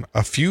gotten in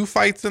a few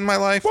fights in my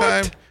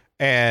lifetime,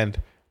 and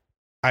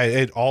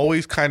it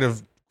always kind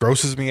of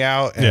grosses me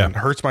out and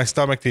hurts my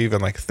stomach to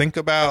even like think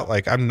about.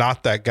 Like, I'm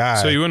not that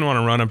guy. So you wouldn't want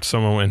to run up to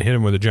someone and hit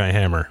him with a giant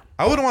hammer.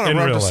 I wouldn't want to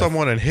run up to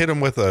someone and hit him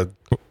with a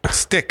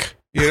stick.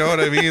 You know what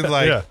I mean?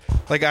 Like,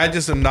 like I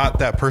just am not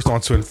that person who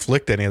wants to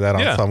inflict any of that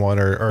on someone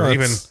or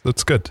even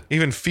that's good.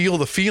 Even feel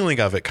the feeling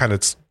of it kind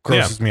of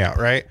grosses me out,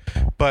 right?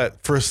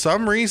 But for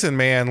some reason,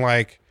 man,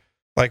 like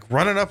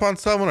running up on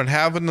someone and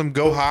having them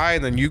go high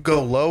and then you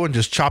go low and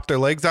just chop their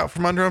legs out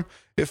from under them,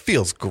 it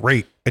feels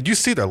great. And you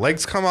see their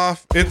legs come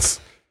off. It's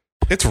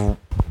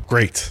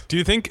great. Do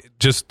you think,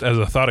 just as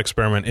a thought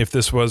experiment, if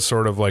this was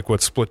sort of like what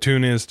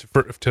Splatoon is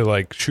to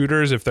like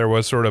shooters, if there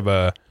was sort of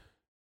I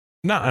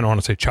don't want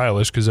to say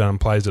childish because that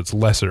implies it's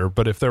lesser,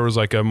 but if there was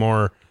like a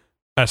more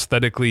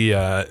aesthetically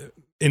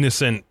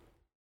innocent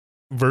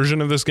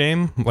version of this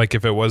game, like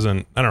if it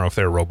wasn't, I don't know if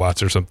they're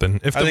robots or something.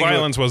 If the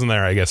violence wasn't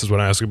there, I guess is what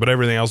I'm asking, but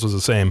everything else was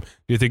the same. Do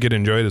you think you'd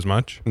enjoy it as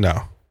much?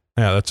 No.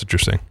 Yeah, that's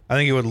interesting. I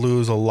think it would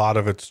lose a lot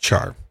of its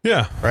charm.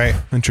 Yeah. Right?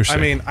 Interesting.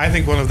 I mean, I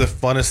think one of the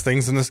funnest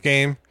things in this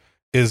game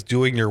is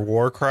doing your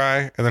war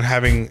cry and then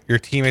having your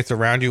teammates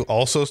around you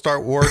also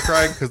start war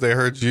crying because they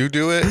heard you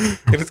do it.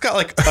 And it's got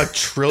like a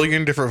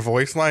trillion different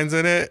voice lines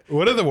in it.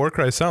 What do the war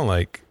cries sound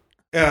like?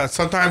 Yeah,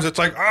 sometimes it's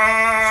like,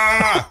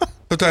 ah!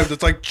 Sometimes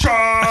it's like,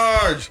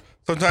 charge!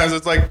 Sometimes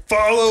it's like,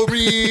 follow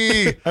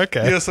me.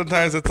 Okay. Yeah,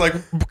 sometimes it's like,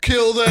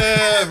 kill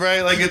them,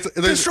 right? Like it's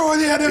destroy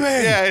the enemy.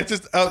 Yeah, it's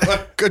just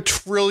a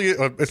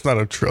trillion. It's not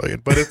a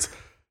trillion, but it's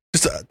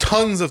just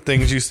tons of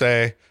things you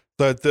say.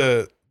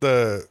 The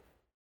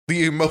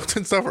emotes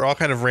and stuff are all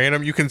kind of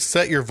random. You can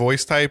set your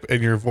voice type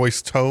and your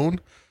voice tone.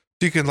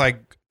 You can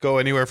like go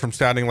anywhere from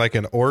sounding like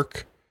an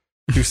orc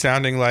to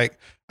sounding like.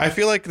 I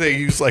feel like they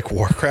use like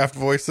Warcraft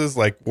voices,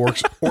 like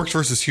orcs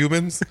versus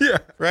humans. Yeah.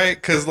 Right?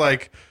 Because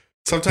like.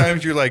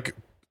 Sometimes you're like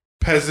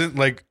peasant,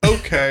 like,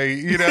 okay,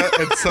 you know,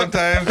 and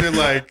sometimes you're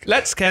like,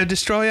 let's go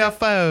destroy our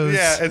foes.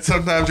 Yeah, and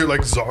sometimes you're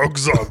like, zog,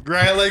 zog,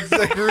 right? Like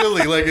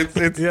really, like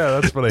it's yeah,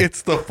 that's funny.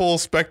 It's the full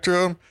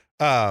spectrum.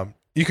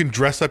 You can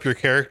dress up your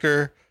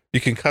character.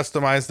 You can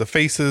customize the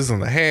faces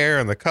and the hair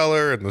and the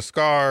color and the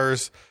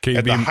scars. Can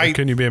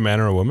you be a man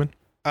or a woman?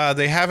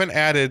 They haven't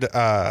added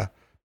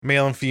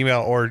male and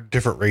female or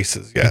different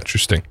races yet.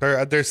 Interesting.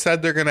 They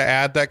said they're going to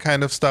add that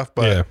kind of stuff,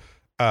 but.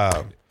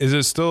 Yeah. Is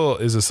it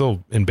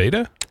still in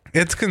beta?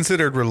 It's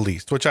considered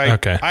released, which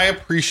I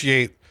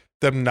appreciate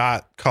them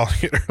not calling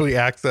it early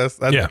access.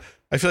 I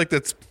feel like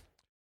that's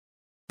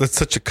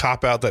such a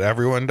cop out that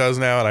everyone does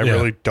now, and I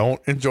really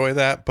don't enjoy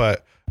that.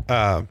 But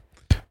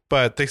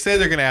they say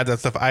they're going to add that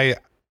stuff. I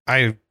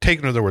take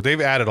them to their word.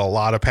 They've added a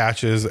lot of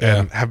patches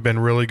and have been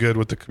really good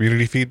with the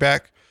community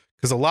feedback,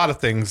 because a lot of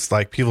things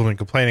like people have been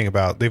complaining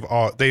about,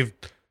 they've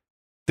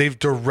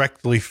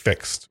directly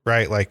fixed,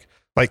 right? Like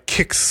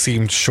kicks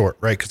seemed short,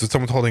 right? Because if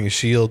someone's holding a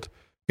shield,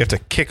 you have to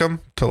kick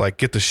them to like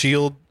get the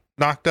shield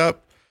knocked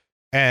up.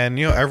 And,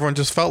 you know, everyone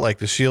just felt like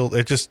the shield,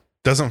 it just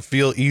doesn't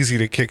feel easy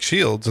to kick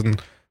shields.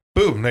 And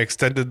boom, they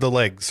extended the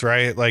legs,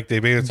 right? Like they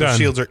made it so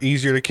shields are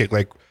easier to kick,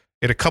 like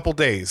in a couple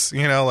days,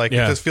 you know, like it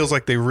just feels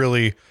like they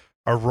really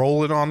are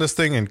rolling on this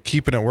thing and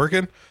keeping it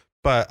working.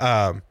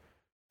 But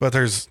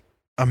there's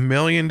a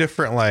million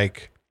different,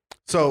 like,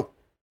 so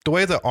the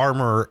way the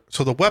armor,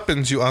 so the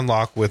weapons you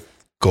unlock with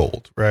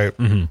gold, right?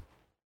 Mm-hmm.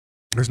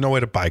 There's no way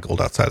to buy gold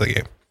outside the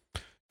game.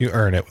 You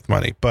earn it with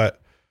money, but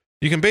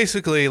you can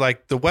basically,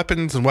 like, the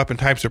weapons and weapon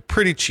types are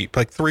pretty cheap,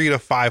 like 300 to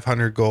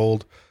 500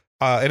 gold.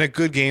 In a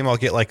good game, I'll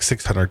get like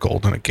 600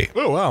 gold in a game.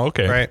 Oh, wow.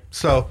 Okay. Right.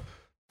 So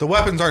the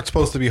weapons aren't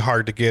supposed to be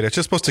hard to get. It's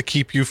just supposed to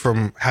keep you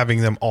from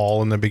having them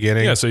all in the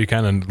beginning. Yeah. So you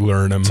kind of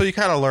learn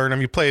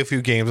them. You play a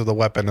few games with the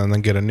weapon and then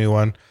get a new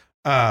one.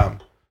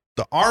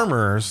 The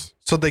armors.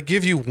 So they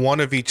give you one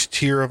of each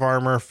tier of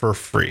armor for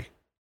free.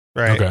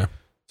 Right. Okay.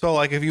 So,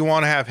 like, if you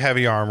want to have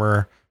heavy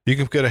armor, you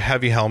can get a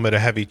heavy helmet, a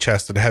heavy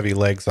chest, and heavy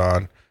legs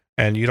on,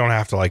 and you don't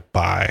have to, like,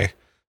 buy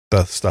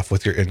the stuff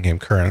with your in-game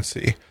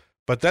currency.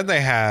 But then they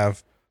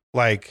have,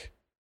 like,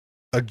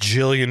 a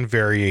jillion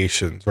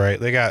variations, right?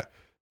 They got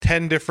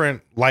 10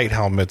 different light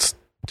helmets,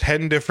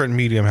 10 different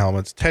medium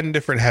helmets, 10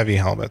 different heavy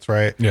helmets,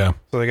 right? Yeah.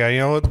 So they got, you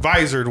know,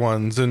 visored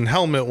ones and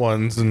helmet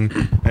ones and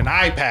an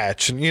eye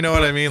patch, and you know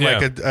what I mean? Yeah.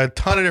 Like, a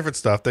ton of different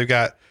stuff. They've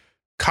got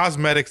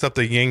cosmetics up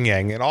the yin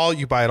yang, and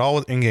you buy it all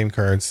with in-game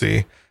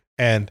currency,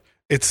 and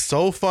it's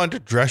so fun to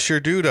dress your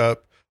dude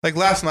up. Like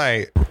last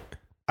night,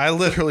 I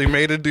literally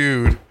made a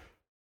dude.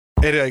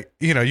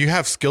 You know, you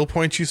have skill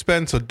points you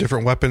spend, so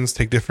different weapons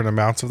take different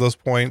amounts of those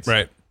points.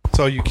 Right.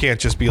 So you can't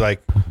just be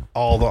like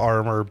all the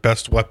armor,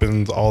 best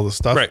weapons, all the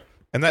stuff. Right.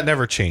 And that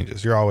never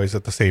changes. You're always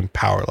at the same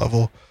power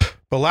level.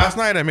 But last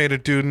night I made a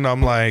dude, and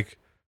I'm like,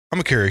 I'm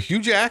gonna carry a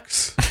huge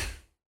axe.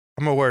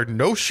 I'm gonna wear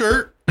no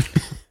shirt.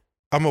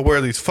 I'm gonna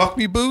wear these fuck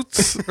me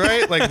boots,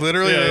 right? Like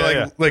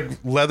literally, like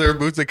leather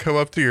boots that come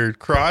up to your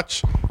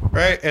crotch,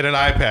 right? And an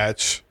eye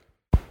patch.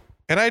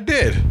 And I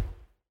did.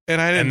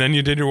 And then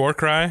you did your war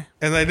cry?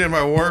 And I did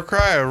my war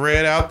cry. I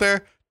ran out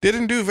there.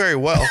 Didn't do very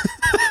well.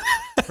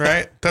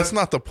 Right? That's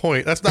not the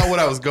point. That's not what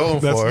I was going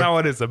for. That's not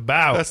what it's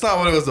about. That's not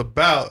what it was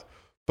about.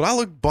 But I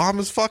looked bomb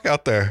as fuck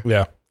out there.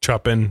 Yeah.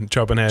 chopping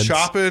heads,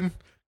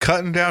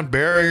 cutting down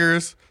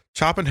barriers,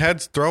 chopping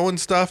heads, throwing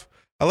stuff.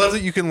 I love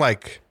that you can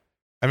like.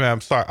 I mean,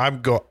 I'm sorry,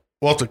 we'll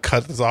have to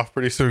cut this off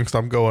pretty soon because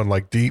I'm going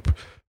like deep.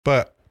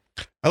 But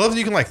I love that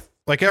you can like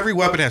every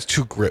weapon has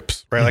 2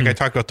 grips, right? Like I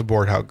talked about the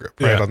Mordhau grip,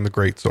 right, on the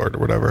great sword or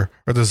whatever,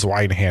 or the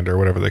Zweinhand or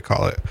whatever they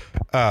call it.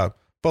 But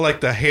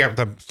like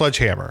the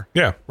sledgehammer,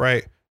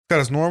 right? It's got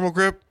its normal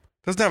grip,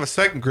 doesn't have a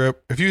second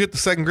grip. If you hit the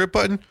second grip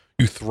button,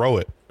 you throw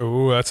it.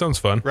 Oh, that sounds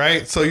fun,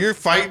 right? So you're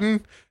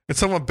fighting and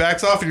someone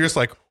backs off and you're just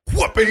like,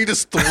 whoop, and you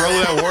just throw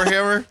that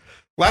warhammer.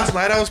 Last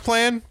night I was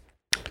playing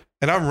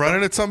and I'm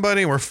running at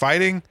somebody and we're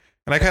fighting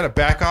and I kind of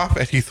back off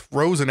and he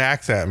throws an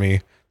axe at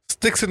me,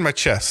 sticks in my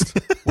chest.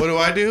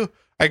 What do?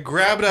 I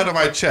grab it out of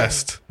my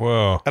chest.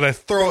 Whoa. And I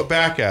throw it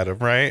back at him,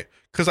 right?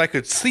 Because I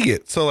could see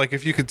it. So like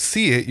if you could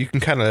see it, you can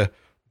kind of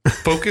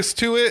focus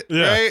to it,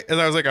 right? And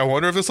I was like, I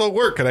wonder if this will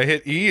work. And I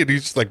hit E and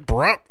he's just like,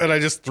 brump, and I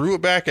just threw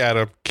it back at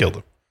him, killed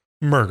him,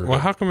 murdered him. Well,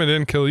 how come it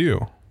didn't kill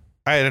you?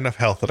 I had enough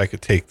health that I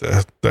could take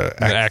the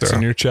axe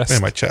in your chest.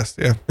 In my chest,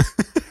 yeah.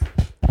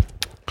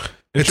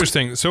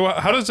 Interesting. So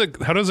how does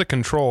it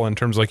control in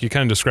terms of, like, you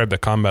kind of described the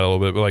combat a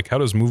little bit, but like how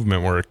does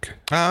movement work?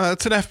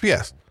 It's an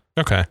FPS.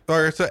 Okay.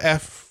 Or it's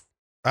a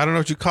I don't know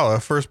what you call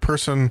it, first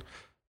person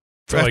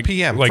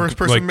FPM, first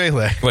person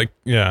melee. Like,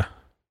 yeah.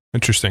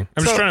 Interesting.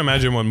 I'm just trying to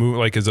imagine what move,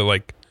 like, is it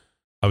like,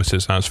 obviously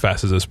it's not as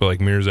fast as this, but like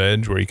Mirror's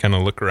Edge, where you kind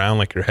of look around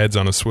like your head's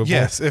on a swivel?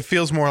 Yes, it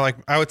feels more like,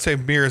 I would say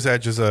Mirror's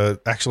Edge is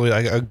actually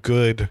like a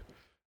good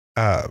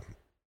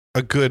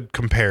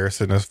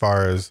comparison as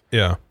far as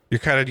you're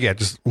kind of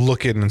just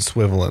looking and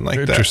swiveling like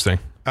Interesting.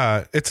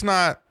 That. It's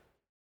not.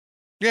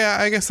 Yeah,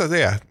 I guess that.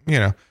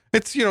 Yeah,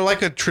 it's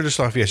like a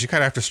traditional FPS. You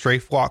kind of have to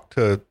strafe walk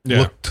to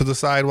look to the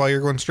side while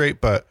you're going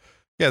straight, but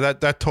yeah,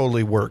 that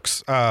totally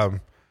works.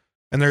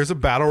 And there's a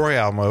battle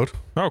royale mode.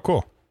 Oh,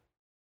 cool.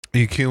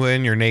 You queue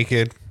in, you're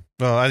naked.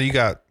 Well, you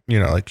got,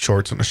 like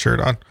shorts and a shirt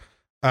on.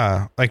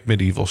 Like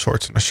medieval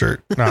shorts and a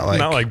shirt. Not like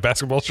not like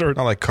basketball shorts.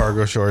 Not like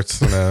cargo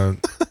shorts and a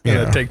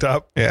a tank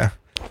top. Yeah.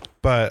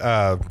 But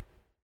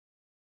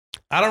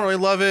I don't really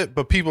love it,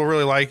 but people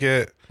really like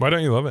it. Why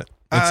don't you love it?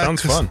 It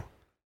sounds fun.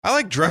 I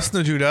like dressing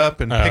the dude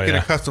up and picking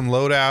a custom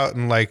loadout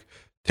and like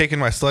taking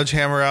my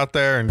sledgehammer out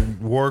there and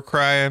war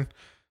crying.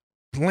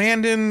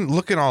 Landing,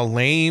 looking all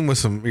lame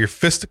with your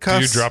fisticuffs.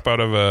 Do you drop out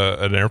of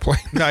an airplane?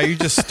 No, you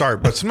just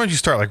start. But sometimes you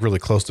start like really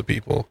close to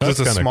people. It's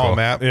a small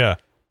map. Yeah.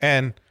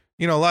 And,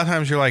 a lot of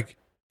times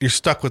you're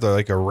stuck with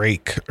a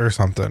rake or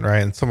something, right?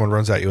 And someone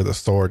runs at you with a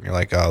sword and you're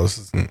like, oh,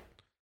 this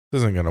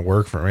isn't going to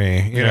work for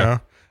me, you know?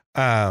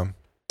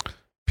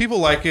 People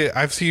like it.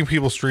 I've seen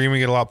people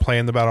streaming it a lot,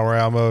 playing the Battle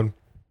Royale mode.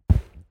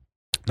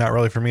 Not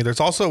really for me. There's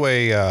also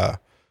a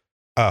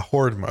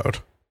Horde mode.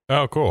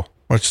 Oh, cool.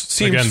 Which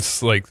seems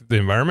against like the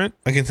environment,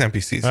 against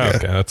NPCs. Oh,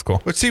 okay, that's cool.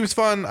 Which seems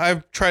fun.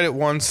 I've tried it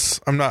once.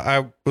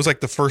 It was like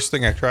the first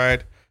thing I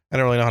tried. I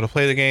don't really know how to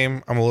play the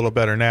game. I'm a little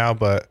better now,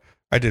 but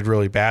I did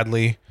really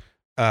badly.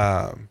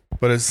 But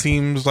it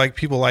seems like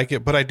people like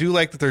it. But I do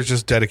like that there's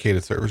just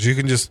dedicated servers. You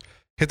can just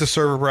hit the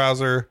server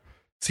browser,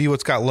 see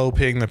what's got low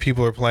ping that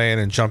people are playing,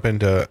 and jump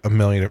into a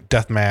million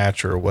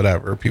deathmatch or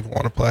whatever people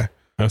want to play.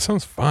 That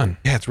sounds fun.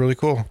 Yeah, it's really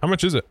cool. How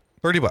much is it?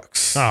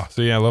 $30. Oh,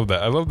 so yeah, I love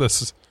that. I love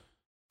this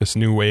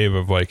new wave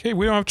of like, hey,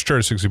 we don't have to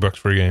charge $60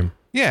 for a game.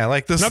 Yeah,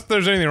 like this. Not that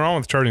there's anything wrong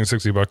with charging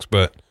 $60,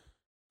 but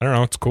I don't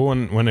know. It's cool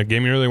when a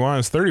game you really want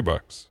is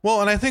 $30.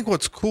 Well, and I think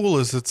what's cool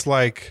is it's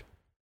like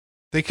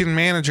they can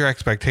manage your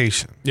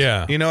expectations.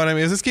 Yeah. You know what I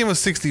mean? If this game was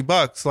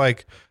 $60,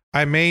 like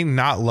I may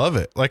not love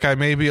it. Like I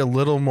may be a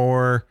little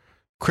more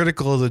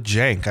critical of the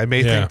jank. I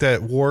may think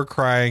that war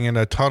crying in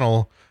a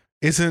tunnel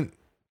isn't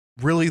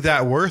really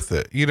that worth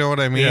it. You know what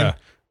I mean?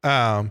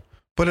 Yeah.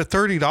 But at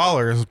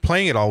 $30,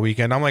 playing it all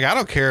weekend, I'm like, I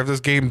don't care if this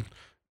game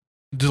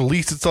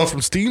deletes itself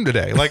from Steam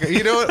today. Like,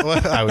 you know what?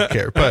 Well, I would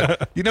care,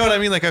 but you know what I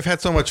mean? Like, I've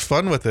had so much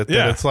fun with it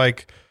that it's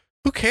like,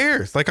 who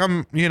cares? Like,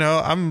 I've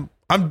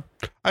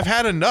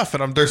had enough,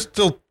 and there's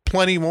still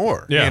plenty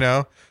more. Yeah. You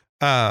know,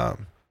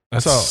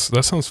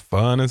 that sounds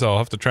fun. I'll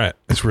have to try it.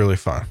 It's really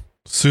fun,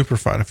 super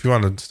fun. If you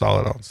want to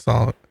install it, I'll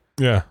install it.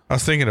 Yeah, I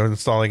was thinking of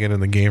installing it in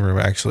the game room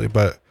actually,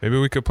 but maybe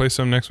we could play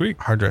some next week.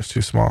 Hard drive's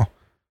too small.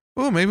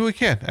 Oh, maybe we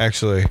can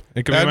actually.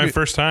 It could be my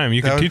first time.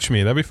 You could teach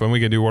me. That'd be fun. We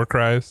could do war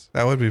cries.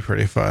 That would be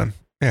pretty fun.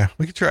 Yeah,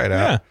 we could try it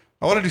out. Yeah.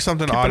 I want to do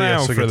something audio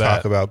so we can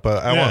talk about,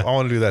 but I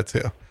want to do that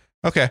too.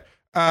 Okay.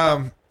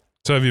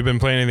 So have you been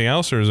playing anything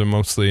else, or is it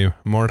mostly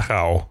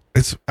Mordhau?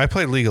 I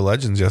played League of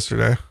Legends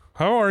yesterday.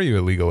 How are you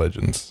at League of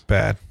Legends?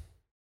 Bad.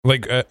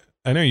 Like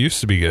I know you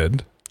used to be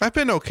good. I've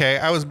been okay.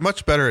 I was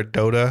much better at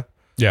Dota.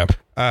 Yeah.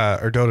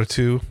 Or Dota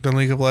 2 than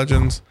League of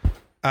Legends.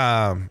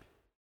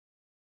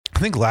 I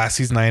think last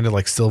season I ended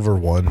like Silver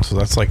 1, so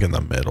that's like in the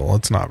middle.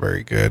 It's not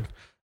very good.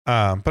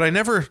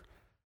 But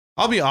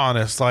I'll be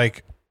honest,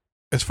 like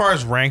as far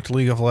as ranked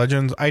League of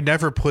Legends, I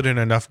never put in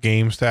enough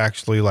games to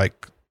actually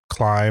like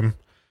climb.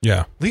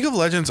 Yeah. League of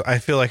Legends, I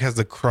feel like has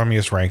the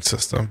crummiest ranked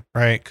system,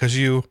 right? Because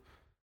you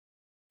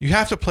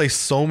have to play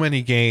so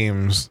many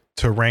games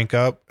to rank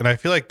up. And I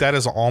feel like that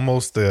is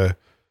almost the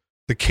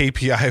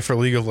KPI for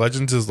League of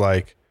Legends is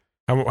like,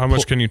 How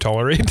much can you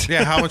tolerate?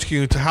 Yeah, how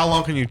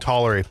long can you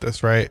tolerate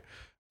this, right?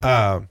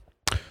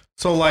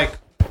 So like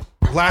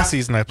last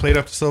season I played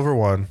up to Silver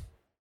 1.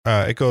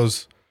 It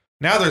goes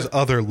now there's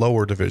other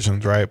lower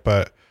divisions, right?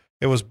 But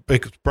it was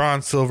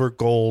bronze, silver,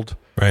 gold,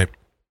 right?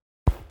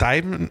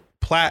 Diamond,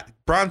 plat,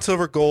 bronze,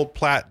 silver, gold,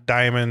 plat,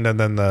 diamond, and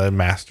then the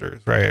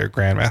masters, right? Or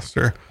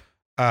grandmaster,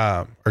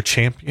 or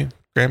champion,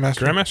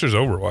 grandmaster. Grandmaster's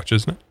Overwatch,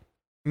 isn't it?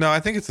 No, I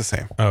think it's the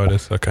same. Oh, it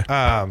is. Okay.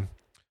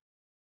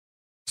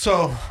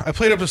 So I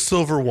played up to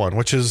silver 1,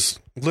 which is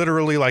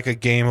literally like a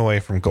game away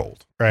from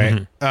gold,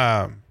 right?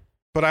 Mm-hmm.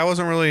 But I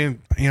wasn't really,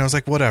 I was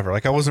like, whatever.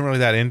 Like I wasn't really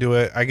that into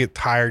it. I get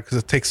tired because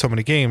it takes so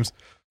many games.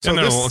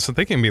 So so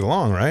they can be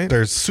long, right?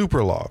 They're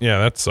super long. Yeah,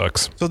 that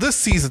sucks. So this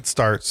season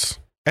starts,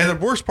 and the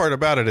worst part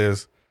about it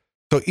is,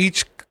 so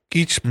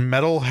each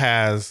medal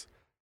has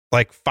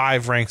like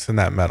 5 ranks in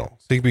that medal.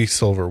 So you can be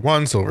silver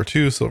 1, silver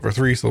 2, silver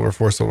 3, silver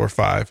 4, silver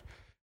 5.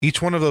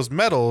 Each one of those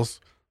medals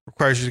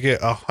requires you to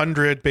get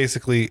 100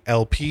 basically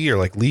LP or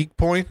like league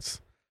points.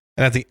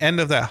 And at the end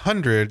of that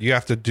 100, you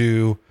have to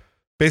do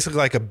basically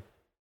like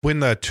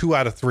win the 2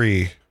 out of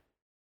 3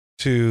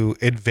 to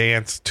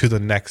advance to the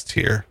next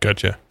tier.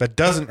 Gotcha. That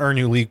doesn't earn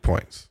you league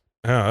points.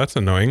 Oh, that's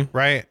annoying.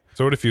 Right?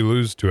 So what if you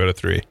lose 2 out of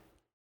 3?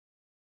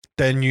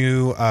 Then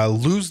you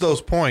lose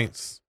those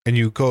points and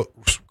you go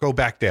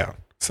back down.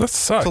 So that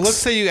sucks. So let's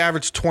say you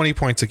average 20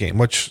 points a game,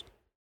 which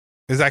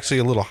is actually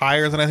a little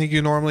higher than I think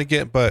you normally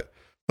get. But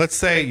let's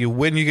say you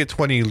win, you get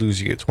 20, you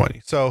lose, you get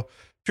 20. So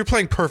if you're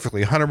playing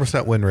perfectly,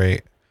 100% win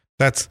rate,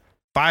 that's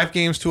 5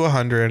 games to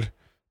 100,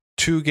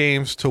 2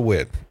 games to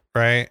win,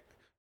 right?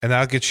 And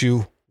that'll get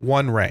you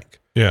 1 rank.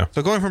 Yeah.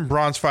 So going from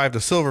bronze 5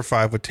 to silver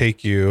 5 would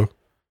take you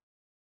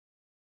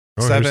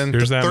 7 to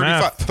here's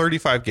that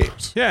 35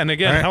 games. Yeah, and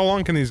again, how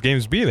long can these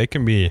games be? They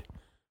can be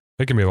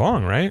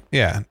long, right?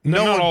 Yeah.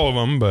 Not all of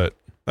them, but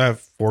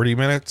 40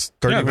 minutes,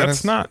 30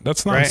 minutes.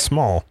 That's not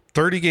small.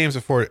 30 games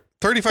at 40,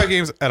 35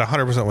 games at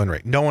 100% win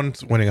rate. No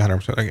one's winning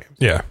 100% of games.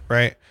 Yeah.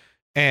 Right.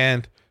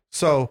 And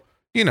so,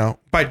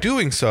 by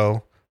doing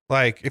so,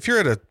 like if you're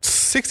at a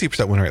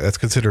 60% win rate, that's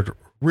considered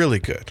really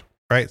good.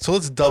 Right. So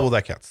let's double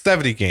that count.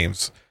 70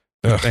 games,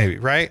 maybe.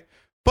 Right.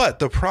 But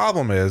the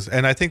problem is,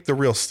 and I think the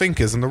real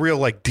stink is, and the real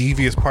like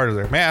devious part of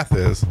their math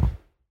is,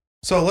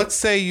 so let's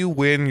say you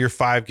win your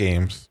 5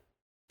 games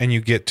and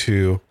you get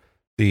to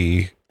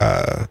the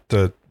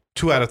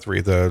 2 out of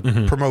 3,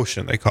 the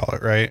promotion, they call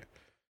it, right?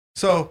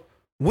 So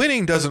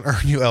winning doesn't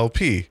earn you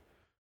LP,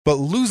 but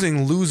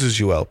losing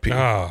loses you LP.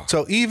 Oh.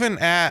 So even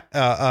at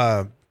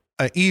an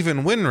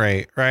even win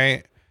rate,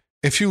 right?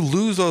 If you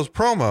lose those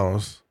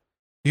promos,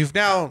 you've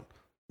now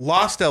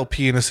lost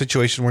LP in a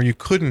situation where you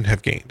couldn't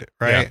have gained it,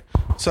 right?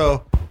 Yeah.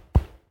 So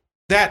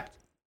that,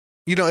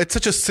 it's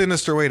such a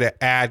sinister way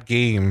to add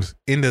games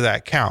into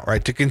that count,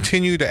 right? To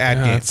continue to add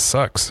games. That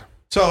sucks.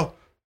 So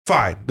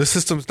fine, the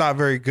system's not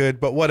very good,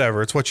 but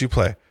whatever, it's what you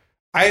play.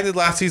 I ended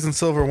last season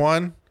silver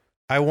 1.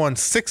 I won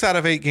 6 out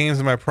of 8 games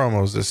in my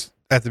promos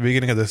at the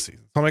beginning of this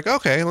season. So I'm like,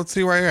 okay, let's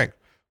see where I rank.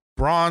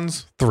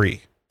 Bronze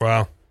 3.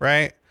 Wow.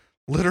 Right?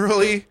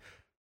 Literally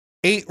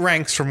 8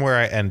 ranks from where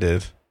I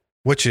ended,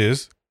 which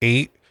is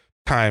 8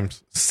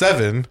 times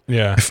 7.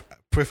 Yeah.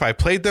 If I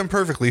played them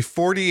perfectly,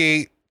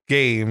 48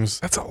 games.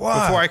 That's a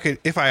lot. Before I could,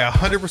 if I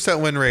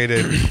 100% win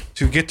rated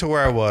to get to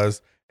where I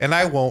was, and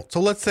I won't. So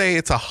let's say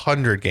it's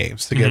 100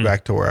 games to get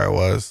back to where I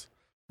was,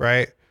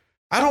 right?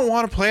 I don't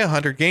want to play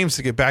 100 games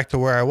to get back to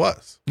where I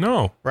was.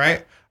 No.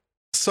 Right?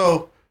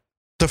 So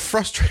the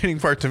frustrating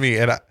part to me,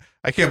 and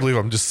I can't believe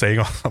I'm just saying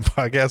on the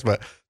podcast,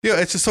 but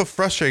it's just so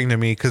frustrating to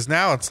me because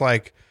now it's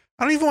like,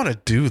 I don't even want to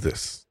do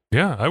this.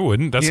 Yeah, I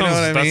wouldn't. That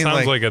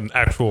sounds like an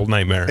actual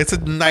nightmare. It's a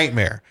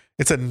nightmare.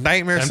 It's a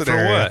nightmare and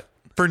scenario. For what?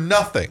 For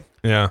nothing.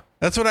 Yeah.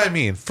 That's what I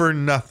mean. For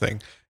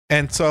nothing.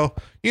 And so,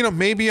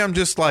 maybe I'm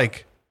just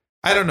like,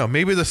 I don't know.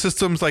 Maybe the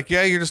system's like,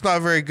 yeah, you're just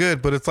not very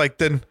good. But it's like,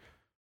 then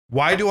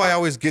why do I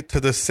always get to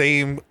the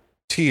same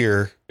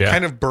tier,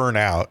 kind of burn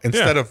out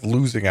instead of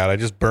losing out? I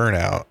just burn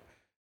out.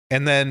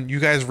 And then you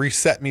guys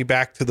reset me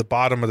back to the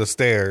bottom of the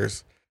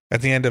stairs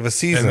at the end of a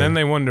season. And then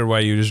they wonder why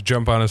you just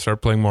jump on and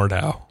start playing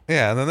Mordhau.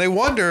 Yeah. And then they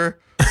wonder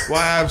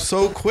why I'm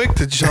so quick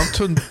to jump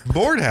to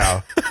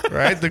Mordhau,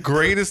 right? The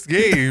greatest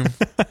game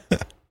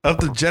of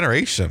the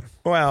generation.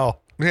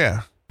 Well,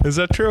 yeah. Is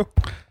that true?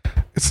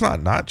 It's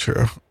not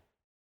true.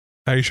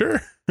 Are you sure?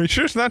 Are you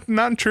sure it's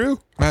not true?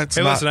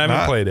 Listen, I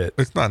haven't played it.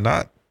 It's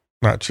not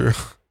true.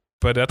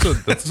 But that's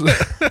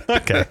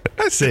okay.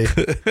 I see.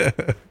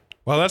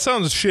 Well, that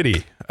sounds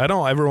shitty. I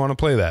don't ever want to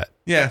play that.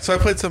 Yeah, so I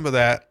played some of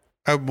that.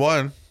 I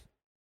won.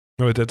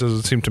 No, that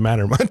doesn't seem to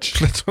matter much.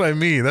 That's what I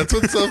mean. That's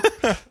what's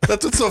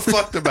so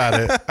fucked about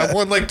it. I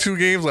won like 2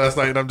 games last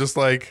night, and I'm just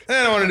like,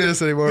 I don't want to do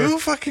this anymore. Who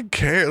fucking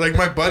cares? Like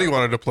my buddy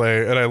wanted to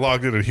play, and I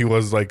logged in, and he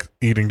was like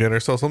eating dinner.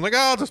 So I'm like,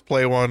 I'll just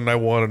play one, and I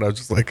won, and I was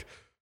just like,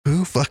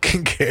 who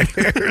fucking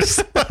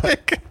cares?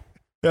 Like,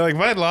 yeah, like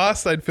if I'd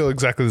lost, I'd feel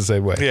exactly the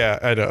same way. Yeah,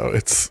 I know.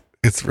 It's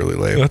really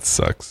lame. That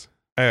sucks.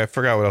 I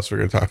forgot what else we were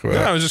going to talk about.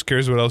 Yeah, I was just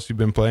curious what else you've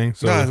been playing.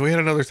 So no, we had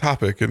another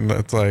topic, and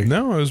it's like...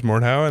 No, it was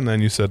Mordhau, and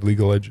then you said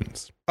League of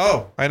Legends.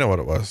 Oh, I know what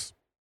it was.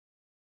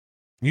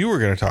 you were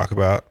going to talk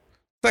about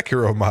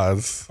Sekiro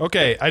mods.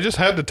 Okay, I just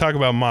had to talk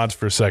about mods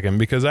for a second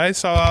because I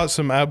saw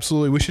some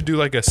absolutely. We should do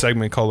like a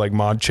segment called like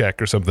Mod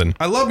Check or something.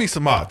 I love me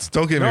some mods.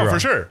 Don't get me wrong. No, for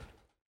sure.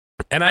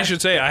 And I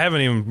should say I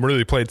haven't even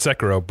really played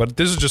Sekiro, but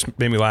this has just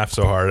made me laugh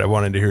so hard. I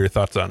wanted to hear your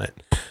thoughts on it.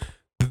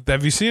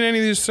 Have you seen any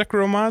of these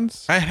Sekiro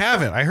mods? I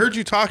haven't. I heard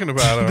you talking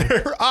about them.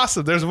 They're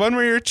awesome. There's one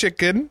where you're a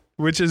chicken,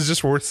 which is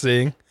just worth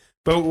seeing.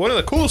 But one of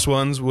the coolest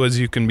ones was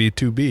you can be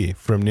 2B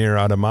from Nier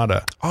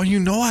Automata. Oh, you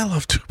know I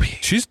love 2B.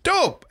 She's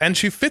dope, and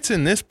she fits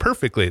in this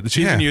perfectly.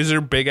 She can use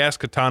her big-ass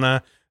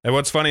katana. And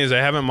what's funny is I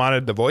haven't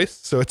modded the voice,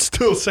 so it's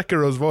still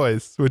Sekiro's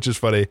voice, which is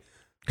funny.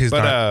 It's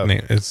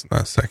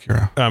not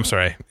Sekiro. I'm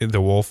sorry,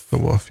 the wolf. The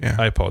wolf, yeah.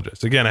 I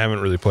apologize. Again, I haven't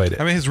really played it.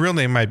 I mean, his real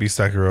name might be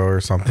Sekiro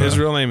or something. His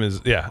real name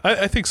is,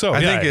 I think so.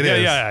 I think it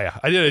is. Yeah.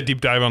 I did a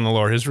deep dive on the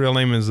lore. His real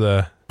name is...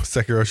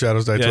 Sekiro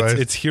Shadows Die Twice.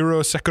 It's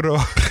Hiro Sekiro.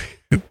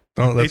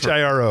 That's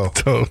Hiro.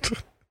 Don't.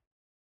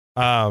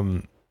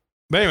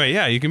 But anyway,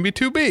 yeah, you can be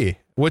 2B,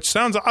 which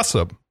sounds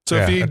awesome. So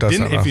Yeah, if you it does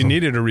didn't, sound if you awesome.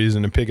 needed a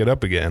reason to pick it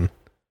up again,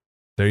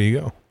 there you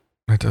go.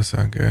 That does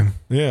sound good.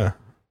 Yeah.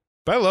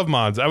 But I love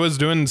mods. I was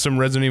doing some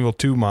Resident Evil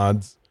 2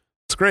 mods.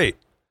 It's great.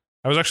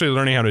 I was actually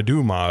learning how to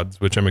do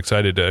mods, which I'm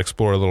excited to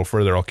explore a little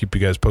further. I'll keep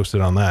you guys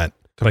posted on that.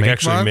 To Like make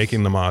actually mods?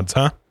 making the mods,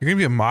 huh? You're going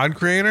to be a mod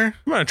creator?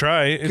 I'm going to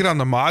try. Get on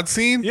the mod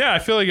scene? Yeah, I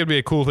feel like it'd be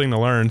a cool thing to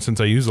learn since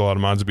I use a lot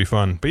of mods. It'd be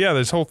fun. But yeah,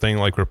 this whole thing,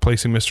 like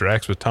replacing Mr.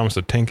 X with Thomas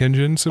the Tank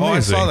Engine, it's amazing. Oh, I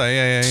saw that.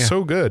 Yeah.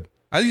 So good.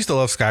 I used to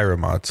love Skyrim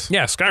mods.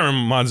 Yeah, Skyrim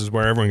mods is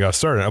where everyone got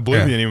started.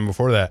 Oblivion even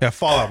before that. Yeah,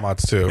 Fallout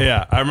mods too.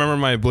 Yeah, I remember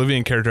my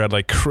Oblivion character had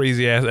like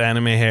crazy ass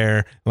anime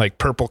hair, like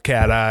purple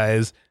cat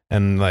eyes,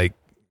 and like,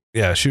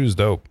 yeah, she was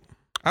dope.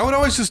 I would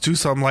always just do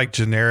something like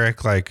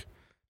generic, like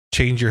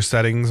change your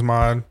settings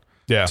mod.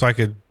 Yeah. So I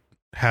could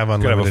have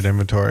unlimited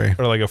inventory.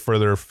 Or like a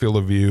further field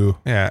of view.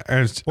 Yeah. And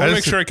I want to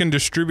make sure I can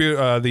distribute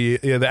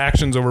the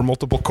actions over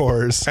multiple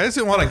cores. I just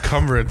didn't want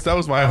encumbrance. That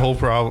was my whole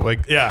problem.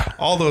 Like, Yeah.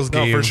 all those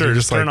games. No, for sure. are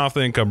Just turn like, off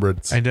the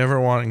encumbrance. I never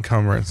want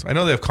encumbrance. I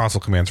know they have console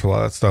commands for a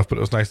lot of that stuff, but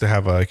it was nice to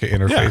have like an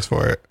interface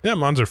for it. Yeah,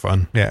 mods are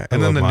fun. Yeah. I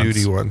And then love the mods.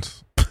 nudie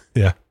ones.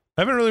 Yeah.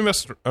 I haven't really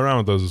messed around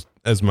with those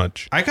as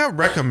much. I got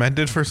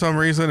recommended for some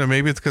reason, and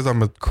maybe it's because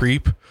I'm a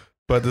creep,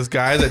 but this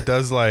guy that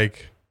does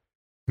like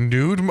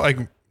nude, like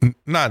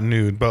not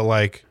nude, but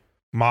like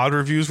mod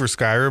reviews for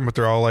Skyrim, but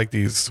they're all like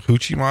these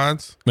hoochie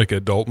mods. Like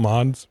adult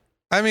mods?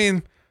 I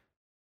mean,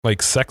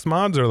 Like sex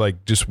mods or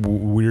like just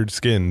weird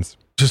skins?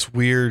 just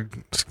weird,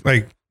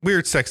 like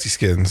weird sexy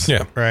skins.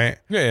 Yeah. Right?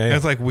 Yeah, yeah, And yeah.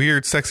 it's like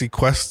weird sexy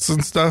quests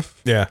and stuff.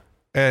 Yeah.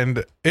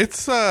 And it's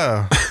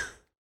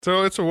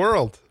So it's a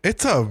world.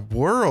 it's a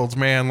world,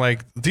 man.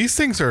 Like these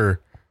things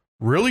are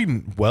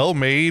really well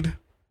made.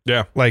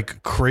 Yeah.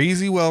 Like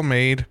crazy well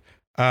made.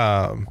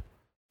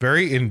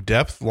 Very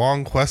in-depth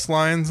long quest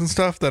lines and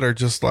stuff that are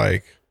just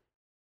like,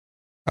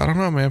 I don't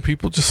know, man.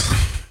 People just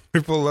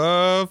People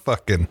love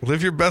fucking.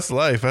 live your best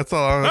life. That's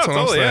all. That's No, what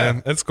I'm totally, saying.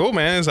 yeah. It's cool,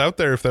 man. It's out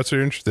there if that's what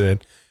you're interested in.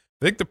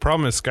 I think the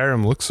problem is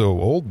Skyrim looks so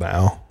old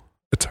now.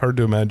 It's hard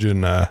to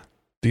imagine.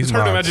 These It's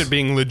hard to mods- imagine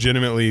being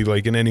legitimately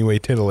like in any way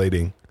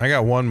titillating. I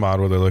got one mod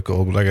where they look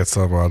old, but I got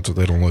some mods where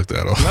they don't look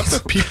that old. Not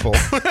the people.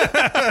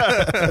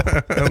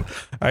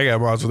 I got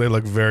mods where they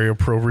look very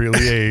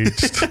appropriately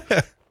aged.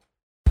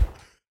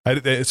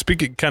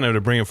 Speaking kind of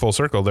to bring it full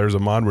circle, there's a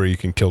mod where you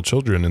can kill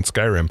children in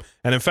Skyrim,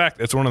 and in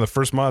fact, it's one of the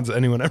first mods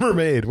anyone ever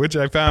made, which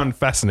I found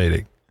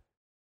fascinating.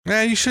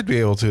 Yeah, you should be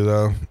able to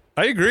though.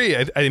 I agree.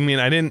 I mean,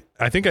 I didn't.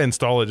 I think I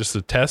installed it just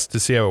to test to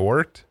see how it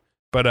worked,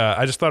 but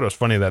I just thought it was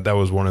funny that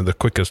was one of the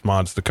quickest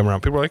mods to come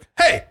around. People were like,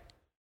 "Hey,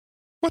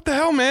 what the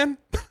hell, man?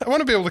 I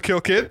want to be able to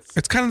kill kids."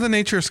 It's kind of the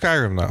nature of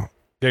Skyrim though.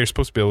 Yeah, you're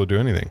supposed to be able to do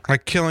anything.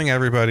 Like killing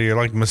everybody or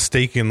like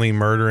mistakenly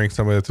murdering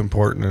somebody that's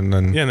important and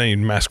then Yeah, and then you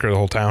massacre the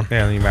whole town. and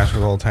then you massacre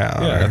the whole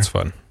town. Yeah, or that's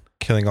fun.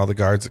 killing all the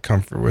guards that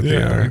come with you.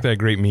 Yeah, or like that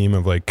great meme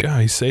of like,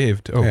 he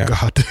saved. Oh Yeah.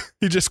 God,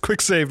 he just quick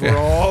saved. We're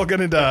all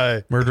gonna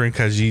die. murdering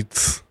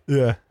Khajiits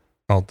Yeah.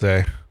 all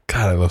day.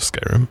 God, I love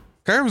Skyrim.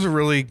 Skyrim's a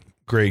really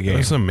great game.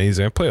 It's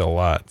amazing. I play a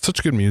lot.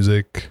 Such good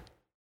music.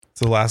 It's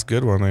the last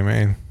good one they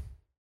made.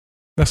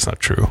 That's not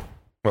true.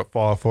 What,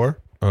 Fallout 4?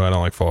 Oh, I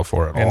don't like Fallout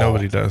 4 at all. And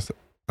nobody does. A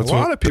That's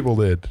lot what, of people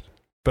did,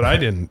 but I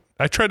didn't.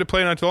 I tried to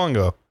play it not too long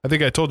ago. I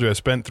think I told you I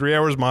spent 3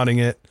 hours modding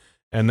it,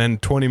 and then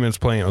 20 minutes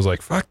playing it. I was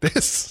like, "Fuck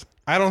this."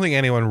 I don't think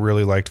anyone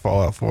really liked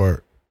Fallout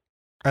 4.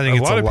 I think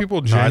A it's lot of people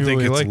I think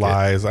genuinely it's like it.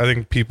 lies. I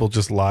think people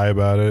just lie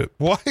about it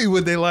Why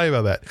would they lie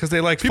about that? because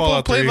they like People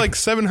Fallout played 3. like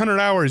 700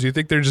 hours. You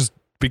think they're just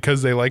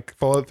because they like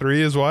Fallout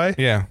 3 is why?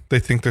 Yeah, they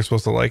think they're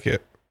supposed to like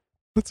it.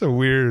 That's a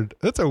weird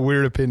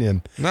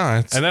opinion. No,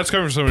 it's And that's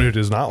coming from someone who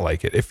does not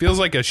like it. It feels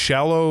like a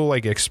shallow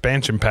like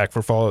expansion pack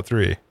for Fallout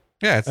 3.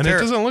 yeah, it's And it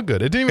doesn't look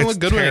good. It didn't even It's look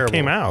good when it terrible.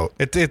 came out.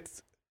 It's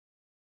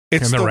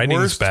And the the writing's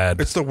worst.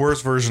 bad. It's the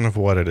worst version of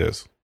what it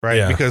is, right?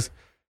 Yeah. Because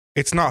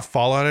it's not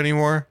Fallout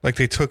anymore. Like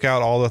they took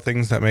out all the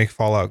things that make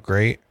Fallout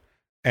great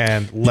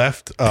and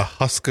left a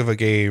husk of a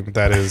game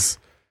that is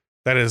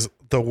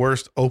the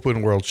worst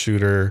open world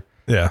shooter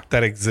Yeah.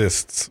 that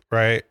exists,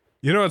 right?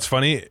 You know what's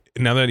funny?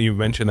 Now that you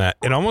mention that,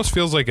 it almost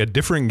feels like a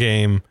different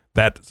game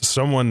that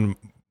someone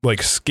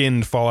like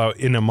skinned Fallout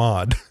in a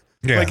mod.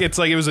 Yeah. Like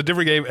it was a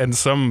different game, and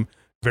some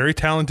very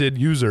talented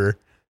user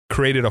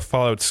created a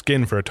Fallout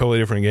skin for a totally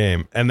different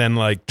game, and then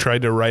like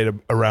tried to write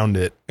around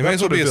it. It might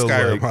as well be a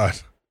Skyrim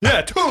mod.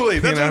 Yeah, totally.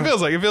 That's what it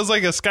feels like. It feels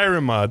like a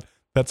Skyrim mod.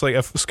 That's like a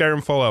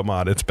Skyrim Fallout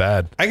mod. It's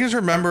bad. I can just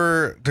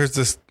remember there's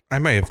this. I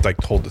might have like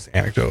told this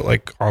anecdote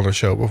like on the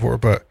show before,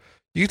 but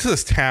you get to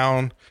this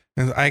town,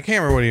 and I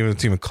can't remember what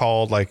it's even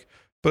called. Like,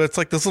 but it's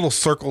like this little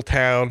circle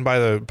town by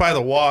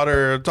the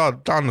water,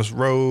 down this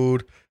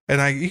road.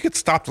 And you could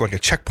stop to like a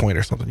checkpoint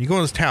or something. You go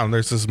in this town,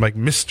 there's this like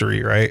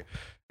mystery, right?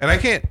 And I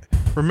can't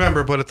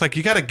remember, but it's like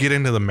you got to get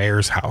into the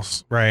mayor's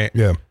house, right?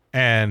 Yeah.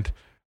 And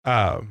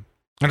I'm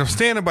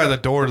standing by the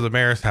door to the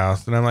mayor's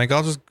house, and I'm like,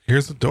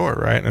 here's the door,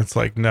 right? And it's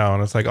like, no.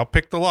 And it's like, I'll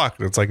pick the lock.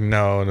 And it's like,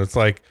 no. And it's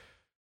like,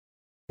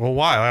 well,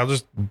 why? I'll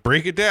just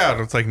break it down.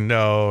 And it's like,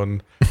 no.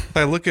 And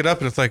I look it up,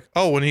 and it's like,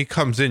 oh, when he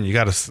comes in, when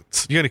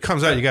he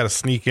comes out, you got to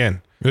sneak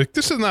in. You're like,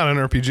 this is not an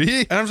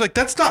RPG. And I was like,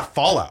 that's not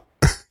Fallout.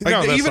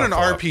 Like No, even an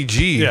Fallout.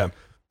 RPG, Yeah.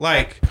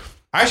 Like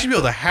I should be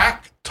able to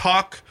hack,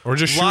 talk, Or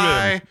just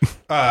lie,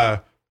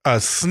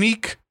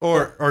 sneak,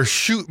 or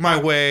shoot my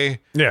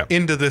way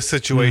into this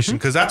situation,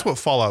 because that's what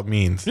Fallout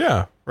means.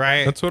 Yeah.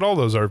 Right. That's what all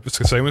those are. It's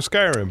the same with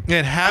Skyrim.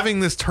 And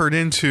having this turn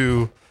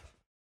into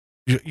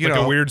you like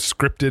know a weird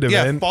scripted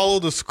event. follow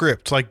the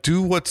script, like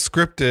do what's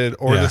scripted,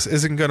 or this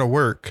isn't gonna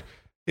work.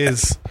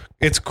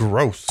 It's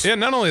gross. Yeah,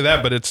 not only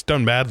that, but it's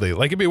done badly.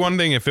 Like, it'd be one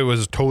thing if it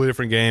was a totally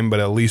different game, but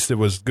at least it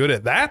was good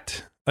at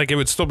that. Like, it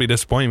would still be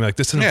disappointing. Like,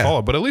 this isn't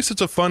Fallout, but at least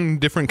it's a fun,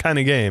 different kind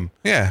of game.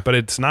 Yeah. But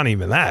it's not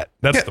even that.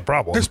 That's the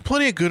problem. There's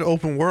plenty of good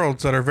open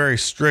worlds that are very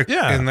strict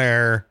in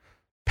their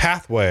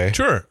pathway.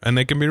 Sure. And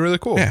they can be really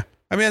cool. Yeah.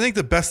 I mean, I think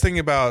the best thing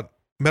about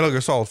Metal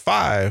Gear Solid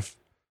 5,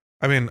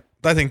 I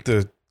think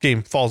the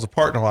game falls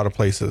apart in a lot of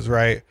places,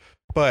 right?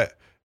 But,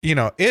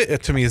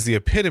 it to me is the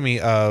epitome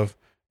of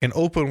an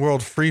open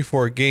world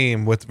free-for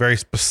game with very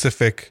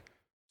specific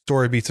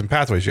story beats and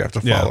pathways you have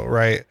to follow,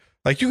 right?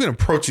 Like, you can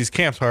approach these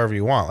camps however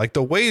you want. Like,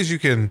 the ways you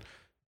can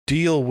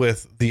deal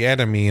with the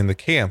enemy in the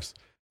camps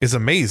is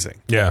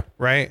amazing. Yeah.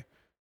 Right?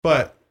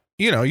 But,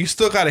 you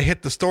still got to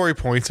hit the story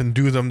points and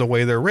do them the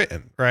way they're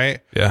written, right?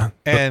 Yeah.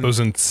 And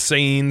those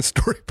insane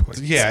story points.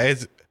 Yeah,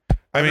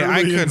 I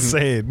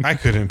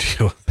couldn't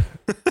deal with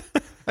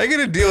that. I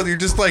couldn't deal with you're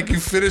just like, you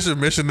finish a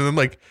mission and then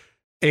like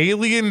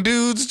alien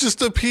dudes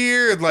just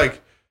appear and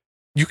like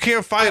you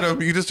can't fight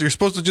them. You're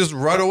supposed to just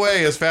run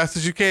away as fast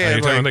as you can.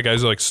 You're talking about the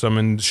guys who like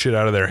summon shit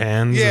out of their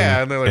hands.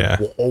 Yeah, and they're like,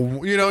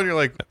 whoa, and you're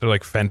like, they're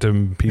like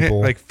phantom people.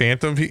 Like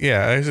phantom people.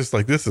 Yeah, it's just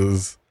like,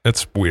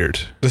 that's weird.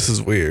 This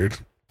is weird.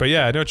 But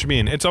yeah, I know what you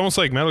mean. It's almost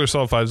like Metal Gear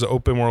Solid 5 is an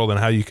open world and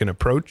how you can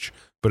approach,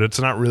 but it's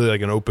not really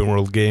like an open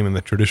world game in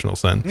the traditional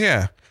sense.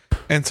 Yeah.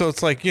 And so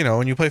it's like,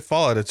 when you play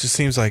Fallout, it just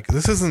seems like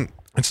this isn't.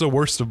 It's the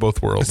worst of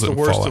both worlds. It's the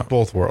worst Fallout. of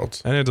both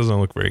worlds. And it doesn't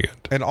look very good.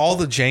 And all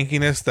the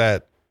jankiness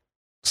that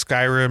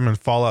Skyrim and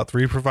Fallout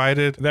 3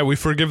 provided, that we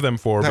forgive them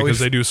for because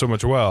they do so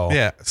much well.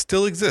 Yeah,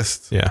 still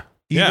exists. Yeah.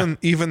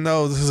 Even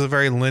though this is a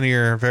very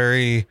linear,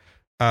 very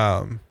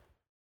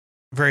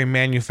very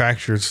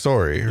manufactured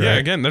story. Right? Yeah,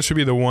 again, that should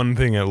be the one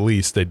thing at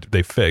least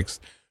they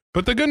fixed.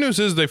 But the good news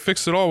is they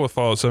fixed it all with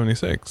Fallout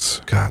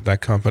 76. God,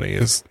 that company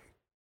is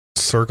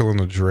circling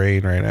the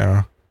drain right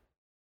now.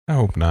 I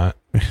hope not.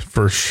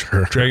 For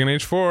sure. Dragon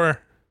Age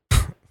 4.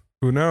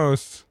 Who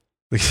knows?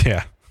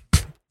 Yeah.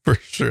 For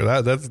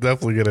sure. That's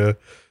definitely gonna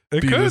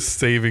be the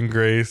saving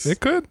grace. It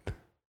could.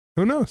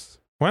 Who knows?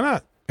 Why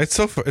not? It's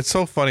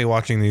so funny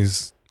watching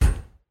these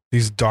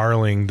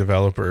darling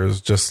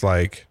developers just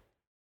like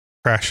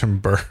crash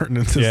and burn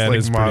into this, like,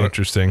 it's pretty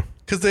interesting.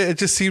 Because it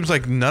just seems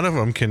like none of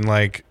them can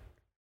like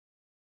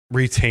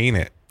retain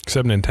it.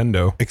 Except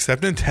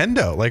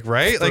Nintendo. Like,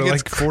 right? For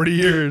like it's 40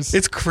 years.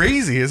 It's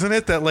crazy, isn't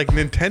it? That like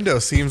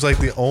Nintendo seems like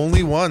the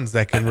only ones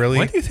that can really.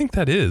 Why do you think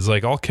that is?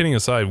 Like, all kidding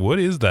aside, what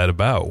is that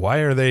about?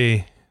 Why is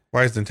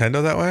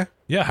Nintendo that way?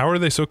 Yeah, how are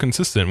they so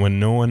consistent when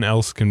no one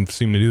else can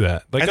seem to do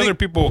that? Like, other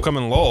people will come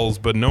in lulls,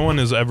 but no one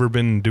has ever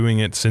been doing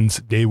it since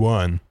day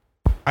one.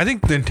 I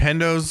think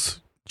Nintendo's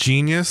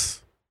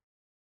genius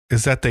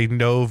is that they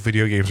know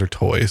video games are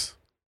toys.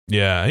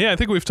 Yeah, I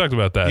think we've talked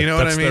about that. You know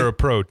what I mean? That's their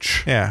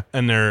approach. Yeah.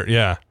 And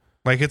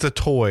like, it's a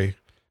toy.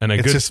 And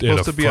it's just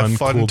supposed to be a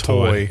fun cool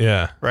toy.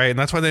 Yeah. Right? And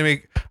that's why they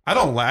make...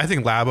 I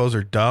think Labos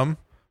are dumb,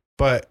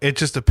 but it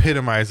just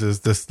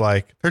epitomizes this,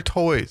 like, they're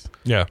toys.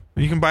 Yeah.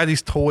 You can buy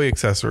these toy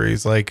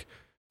accessories, like...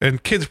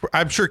 And kids...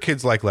 I'm sure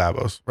kids like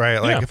Labos, right?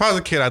 Like, if I was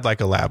a kid, I'd like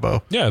a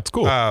Labo. Yeah, it's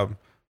cool.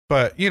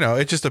 But,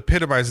 it just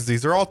epitomizes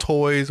these. They're all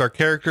toys. Our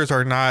characters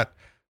are not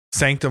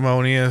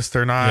sanctimonious.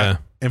 They're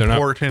not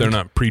important. They're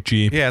not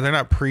preachy. Yeah, they're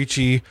not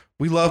preachy.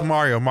 We love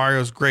Mario.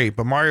 Mario's great,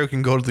 but Mario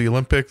can go to the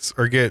Olympics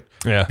or get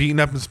beaten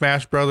up in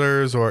Smash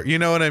Brothers, or you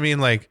know what I mean?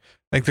 Like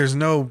there's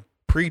no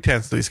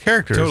pretense to these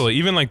characters. Totally.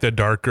 Even like the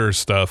darker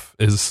stuff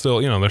is still,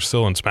 they're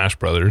still in Smash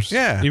Brothers.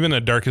 Yeah. Even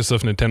the darkest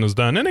stuff Nintendo's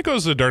done, and it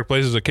goes to dark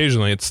places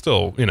occasionally. It's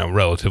still,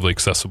 relatively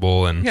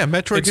accessible, and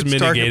Metroid it's gets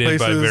dark mitigated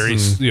by very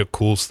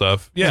cool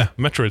stuff. Yeah,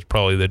 Metroid's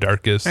probably the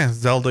darkest. Yeah,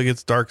 Zelda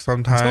gets dark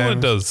sometimes. Zelda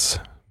does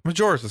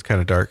Majora's is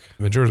kind of dark.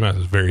 Majora's Mask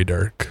is very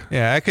dark.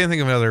 Yeah, I can't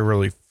think of another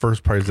really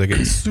first parties that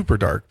get super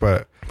dark,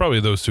 but probably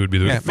those two would be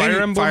the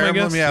Fire Emblem. I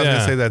guess. Yeah, I was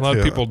gonna say that too. A lot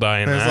of people die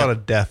in that. There's a lot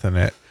of death in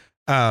it.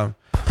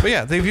 But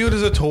yeah, they view it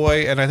as a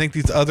toy, and I think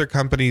these other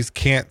companies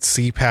can't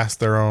see past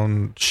their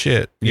own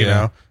shit. You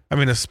know, I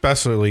mean,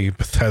 especially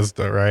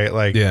Bethesda, right?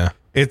 Like,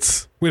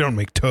 we don't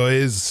make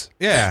toys.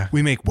 Yeah,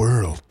 we make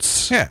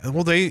worlds. Yeah,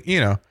 well,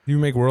 you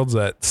make worlds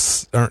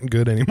that aren't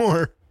good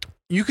anymore.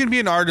 You can be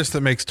an artist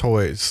that makes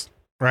toys,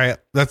 right?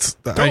 That's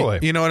totally.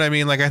 You know what I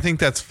mean? Like, I think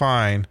that's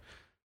fine.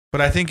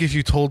 But I think if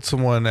you told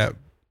someone at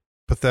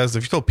Bethesda,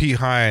 if you told Pete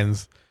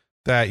Hines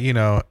that,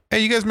 hey,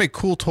 you guys make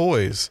cool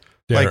toys.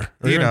 Yeah, like,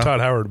 or even Todd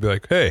Howard would be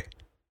like, hey.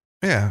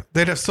 Yeah,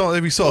 they'd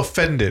be so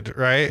offended,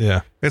 right?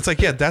 Yeah. It's like,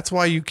 yeah, that's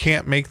why you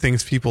can't make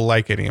things people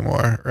like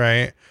anymore,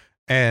 right?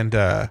 And,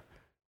 I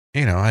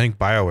think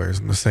BioWare's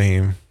in the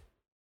same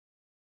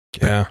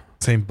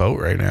boat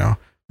right now.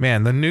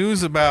 Man, the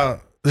news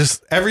about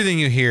this, everything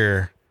you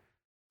hear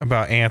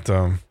about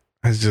Anthem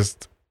it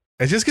just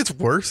gets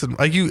worse. And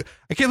I can't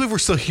believe we're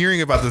still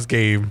hearing about this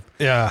game.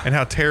 Yeah. And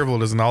how terrible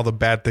it is and all the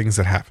bad things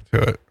that happen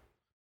to it.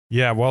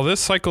 Yeah, well, this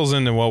cycles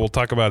into what we'll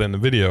talk about in the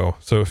video.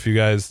 So if you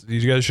guys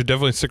should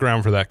definitely stick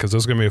around for that because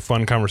this is going to be a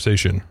fun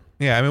conversation.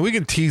 Yeah, I mean, we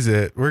can tease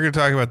it. We're going to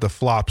talk about the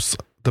flops,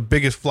 the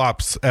biggest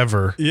flops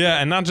ever. Yeah,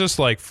 and not just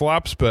like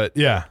flops, but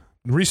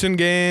recent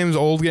games,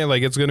 old game.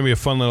 Like, it's going to be a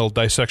fun little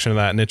dissection of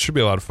that, and it should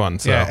be a lot of fun.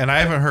 So. Yeah, and I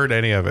haven't heard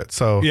any of it.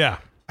 So yeah,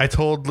 I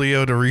told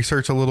Leo to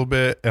research a little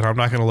bit, and I'm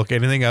not going to look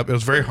anything up. It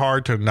was very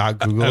hard to not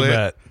Google it.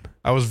 Bet.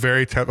 I was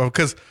very tempted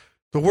because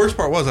the worst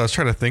part was I was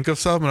trying to think of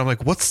something, and I'm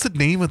like, what's the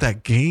name of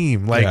that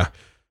game? Like,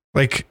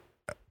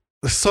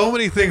 there's so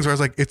many things where I was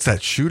like, it's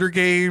that shooter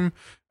game.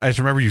 I just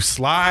remember you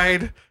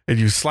slide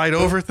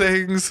over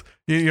things.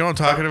 You know what I'm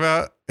talking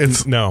about? It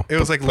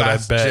was like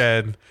last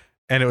gen,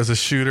 and it was a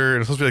shooter, and it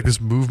was supposed to be like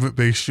this movement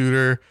based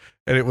shooter,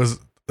 and it was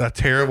a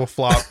terrible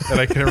flop, and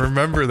I can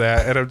remember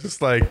that, and I'm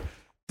just like,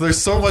 there's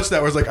so much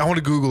that was like, I want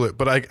to Google it,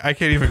 but I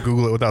can't even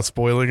Google it without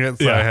spoiling it,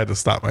 so I had to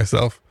stop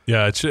myself.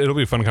 Yeah, it'll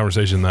be a fun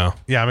conversation though.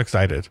 Yeah, I'm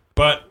excited.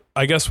 But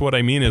I guess what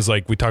I mean is,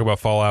 like, we talk about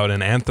Fallout,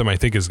 and Anthem I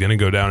think is going to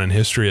go down in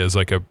history as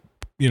like it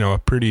was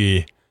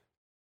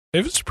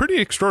pretty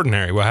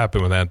extraordinary what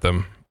happened with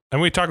Anthem. And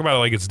we talk about it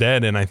like it's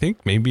dead, and I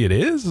think maybe it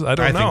is. I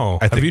don't know.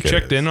 Have you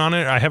checked in on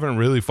it? I haven't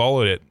really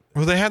followed it.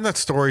 Well, they had that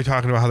story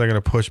talking about how they're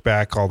going to push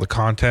back all the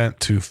content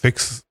to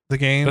fix the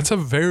game. That's a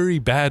very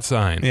bad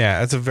sign. Yeah,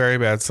 that's a very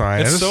bad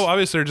sign. It's so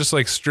obvious they're just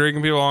like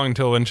stringing people along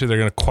until eventually they're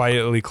going to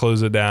quietly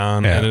close it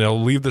down, and then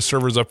they'll leave the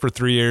servers up for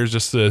 3 years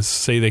just to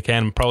say they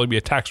can, probably be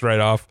a tax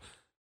write-off.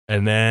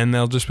 And then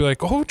they'll just be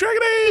like, oh,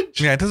 Dragon Age!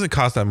 Yeah, it doesn't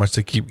cost that much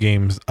to keep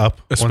games up.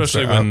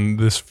 Especially when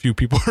this few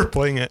people are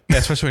playing it. Yeah,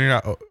 especially when you're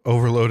not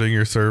overloading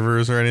your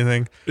servers or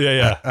anything.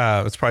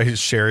 Yeah. It's probably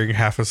sharing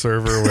half a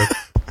server with,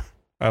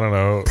 I don't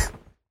know.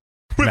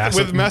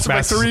 With Mass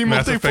Effect 3 multiplayer?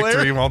 Mass Effect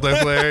 3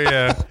 multiplayer,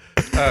 yeah.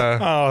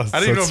 I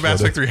didn't even know if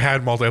Mass Effect 3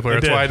 had multiplayer.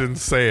 That's why I didn't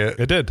say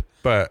it. It did.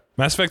 But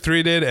Mass Effect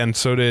 3 did, and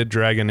so did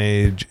Dragon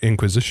Age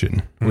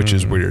Inquisition, which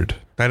is weird.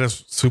 That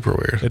is super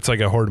weird. It's like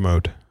a horde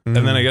mode. And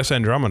then I guess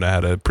Andromeda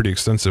had a pretty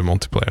extensive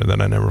multiplayer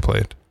that I never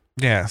played.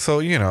 Yeah, so,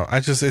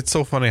 it's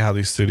so funny how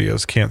these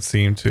studios can't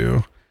seem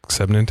to.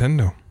 Except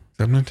Nintendo.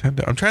 I'm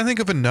trying to think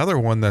of another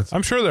one that's.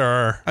 I'm sure there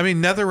are. I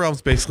mean,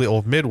 NetherRealm's basically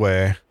old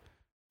Midway.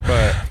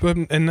 But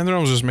and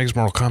NetherRealm just makes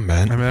Mortal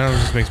Kombat. I mean,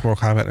 NetherRealm just makes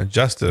Mortal Kombat and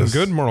Injustice.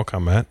 Good Mortal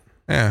Kombat.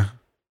 Yeah.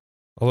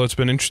 Although it's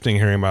been interesting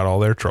hearing about all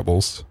their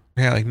troubles.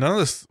 Yeah, like none of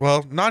this.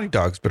 Well, Naughty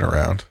Dog's been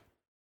around.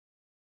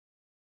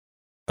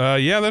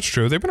 Yeah, that's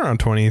true. They've been around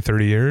 20,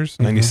 30 years.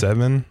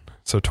 97,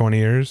 so 20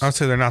 years. I'd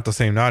say they're not the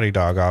same Naughty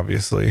Dog,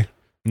 obviously.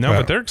 No,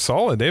 but they're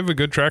solid. They have a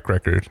good track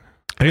record.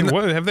 I mean,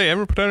 have they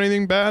ever put out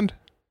anything bad?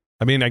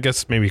 I mean, I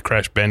guess maybe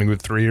Crash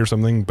Bandicoot 3 or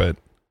something, but...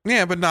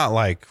 Yeah, but not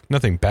like...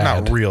 Nothing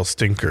bad. Not real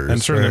stinkers.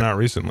 And certainly not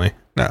recently.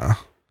 No.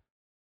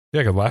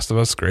 Yeah, because Last of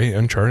Us is great.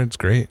 Uncharted's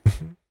great.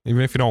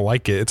 Even if you don't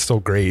like it, it's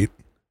still great.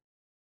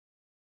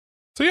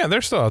 So yeah,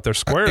 they're still out there.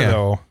 Square,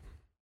 though.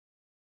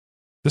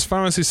 This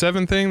Final Fantasy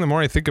 7 thing, the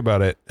more I think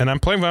about it, and I'm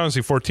playing Final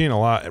Fantasy 14 a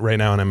lot right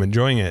now, and I'm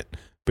enjoying it.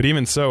 But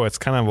even so, it's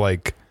kind of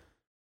like...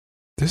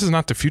 This is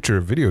not the future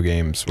of video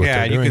games, what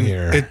they're doing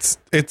here.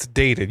 It's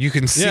dated. You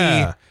can see...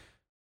 Yeah.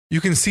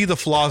 You can see the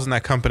flaws in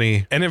that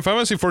company. And in Final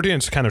Fantasy 14,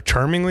 it's kind of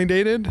charmingly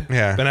dated.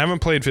 Yeah. And I haven't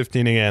played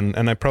 15 again,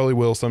 and I probably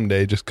will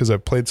someday just because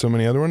I've played so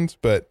many other ones,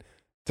 but it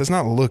does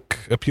not look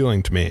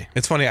appealing to me.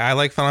 It's funny. I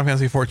like Final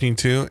Fantasy 14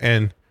 too,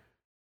 and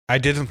I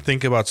didn't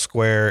think about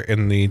Square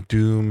in the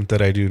Doom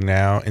that I do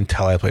now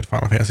until I played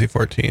Final Fantasy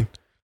 14.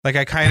 Like,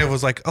 I kind of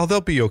was like, oh,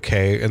 they'll be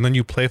okay. And then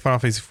you play Final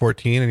Fantasy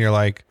 14 and you're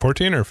like...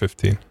 14 or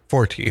 15?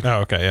 14. Oh,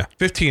 okay, yeah.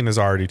 15 is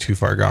already too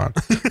far gone.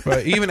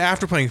 But even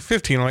after playing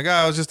 15, I'm like,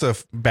 oh, it was just a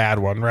bad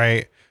one,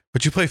 right?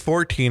 But you play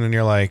 14 and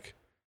you're like,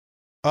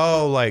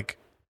 oh, like,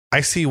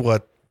 I see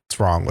what's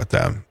wrong with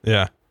them.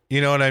 Yeah. You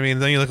know what I mean?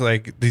 Then you look at,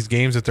 like, these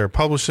games that they're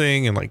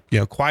publishing and, like,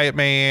 Quiet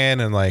Man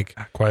and, like...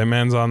 Quiet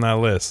Man's on that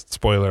list.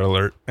 Spoiler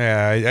alert.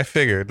 Yeah, I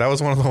figured. That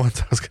was one of the ones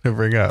I was going to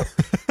bring up.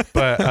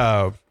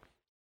 But...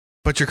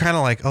 but you're kind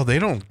of like, oh, they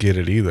don't get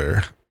it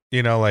either.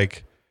 You know,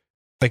 like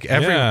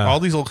all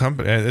these old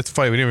companies. It's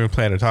funny, we didn't even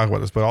plan to talk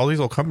about this, but all these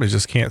old companies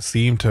just can't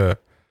seem to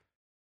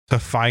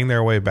find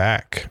their way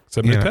back.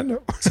 Except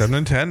Nintendo. Except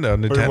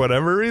Nintendo. For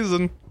whatever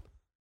reason.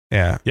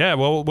 Yeah. Yeah.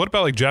 Well, what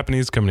about like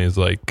Japanese companies?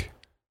 Like,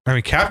 I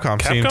mean,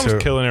 Capcom's seem to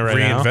killing it right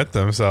reinvent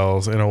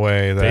themselves in a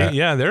way that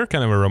they're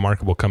kind of a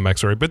remarkable comeback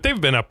story, but they've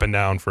been up and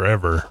down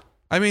forever.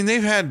 I mean,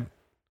 they've had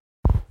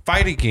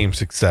fighting game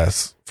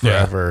success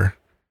forever,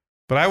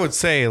 but I would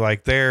say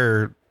like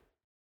their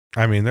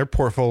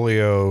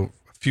portfolio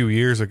a few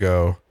years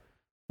ago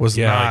was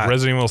not like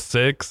Resident Evil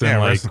 6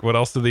 and what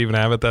else did they even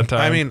have at that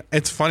time? I mean,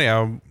 it's funny.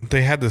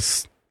 They had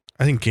this,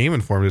 I think Game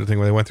Informer did a thing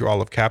where they went through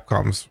all of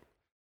Capcom's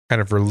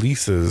kind of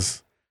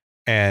releases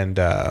and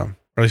or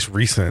at least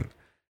recent.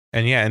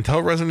 And yeah,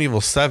 until Resident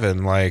Evil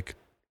 7, like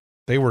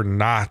they were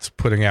not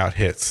putting out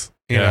hits,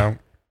 you know?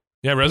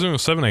 Yeah, Resident Evil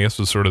 7, I guess,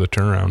 was sort of the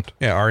turnaround.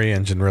 Yeah, RE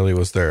Engine really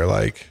was there.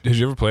 Like, did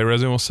you ever play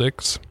Resident Evil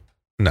 6?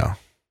 No.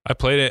 I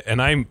played it, and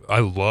I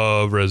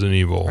love Resident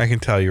Evil. I can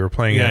tell you were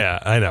playing it. Yeah,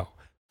 I know.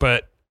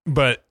 But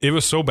it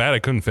was so bad I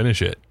couldn't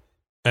finish it.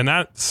 And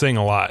that's saying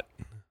a lot.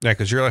 Yeah,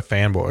 because you're a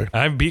fanboy.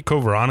 I beat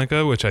Code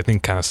Veronica, which I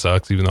think kind of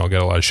sucks, even though I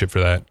got a lot of shit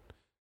for that.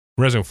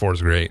 Resident Evil 4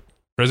 is great.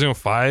 Resident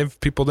Evil 5,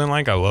 people didn't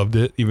like. I loved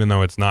it, even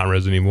though it's not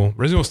Resident Evil.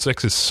 Resident Evil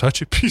 6 is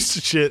such a piece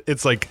of shit.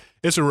 It's like,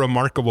 it's a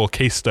remarkable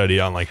case study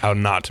on like how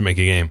not to make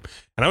a game.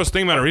 And I was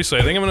thinking about it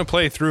recently. I think I'm going to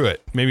play through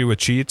it, maybe with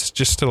cheats,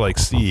 just to like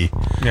see.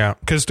 Yeah.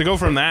 Because to go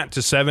from that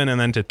to 7 and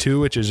then to 2,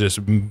 which is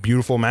just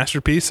beautiful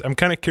masterpiece, I'm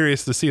kind of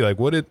curious to see like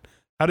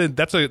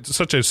that's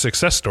such a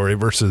success story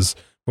versus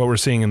what we're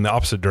seeing in the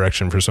opposite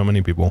direction for so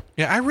many people.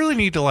 Yeah, I really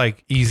need to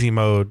like easy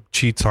mode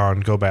cheats on,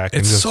 go back. It's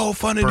and just so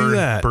fun to do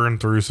that. Burn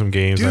through some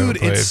games.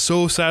 Dude, it's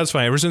so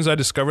satisfying. Ever since I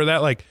discovered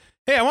that, like,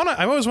 hey,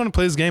 I always want to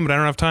play this game, but I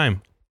don't have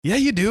time. Yeah,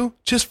 you do.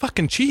 Just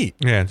fucking cheat.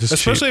 Yeah, just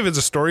especially cheat. if it's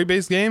a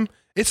story-based game.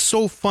 It's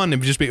so fun to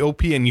just be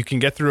OP and you can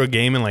get through a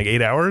game in like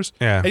 8 hours.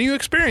 Yeah. And you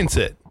experience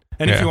it.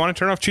 And if you want to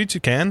turn off cheats,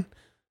 you can.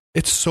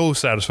 It's so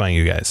satisfying,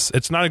 you guys.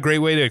 It's not a great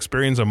way to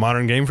experience a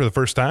modern game for the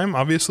first time,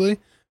 obviously.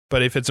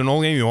 But if it's an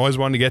old game you always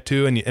wanted to get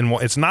to, and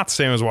it's not the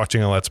same as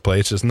watching a Let's Play,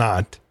 it's just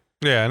not.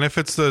 Yeah, and if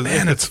it's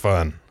it's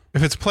fun.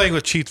 If it's playing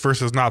with cheats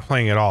versus not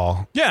playing at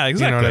all. Yeah,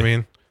 exactly. You know what I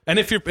mean? And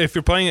if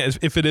you're playing it,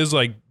 if it is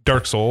like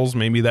Dark Souls,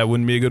 maybe that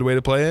wouldn't be a good way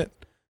to play it.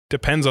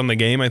 Depends on the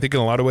game, I think, in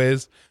a lot of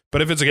ways.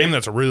 But if it's a game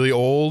that's really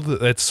old,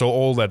 that's so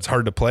old that it's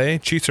hard to play,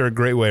 cheats are a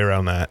great way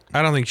around that.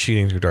 I don't think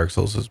cheating through Dark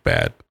Souls is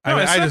bad. No,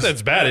 it's not that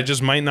it's bad. It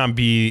just might not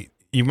be.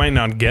 You might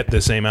not get the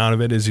same out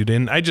of it as you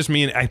didn't. I just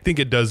mean, I think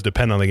it does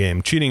depend on the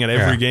game. Cheating at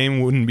every game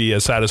wouldn't be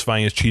as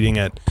satisfying as cheating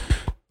at,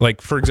 like,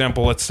 for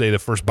example, let's say the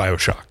first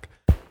BioShock.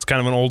 It's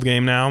kind of an old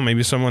game now.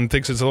 Maybe someone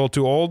thinks it's a little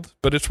too old,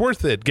 but it's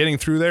worth it. Getting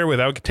through there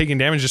without taking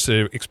damage just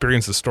to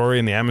experience the story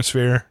and the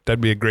atmosphere, that'd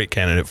be a great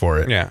candidate for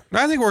it. Yeah.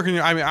 I think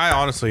I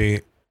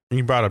honestly,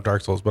 you brought up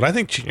Dark Souls, but I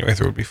think cheating your way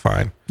through would be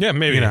fine. Yeah,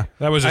 maybe. You know,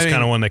 that was just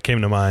kind of one that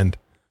came to mind.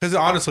 Because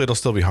honestly, it'll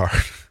still be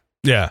hard.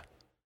 Yeah.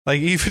 Like,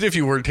 even if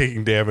you weren't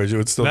taking damage, it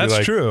would still be like...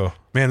 That's true.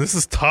 Man, this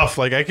is tough.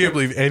 Like, I can't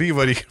believe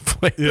anybody can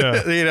play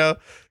this, you know?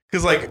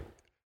 Because, like,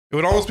 it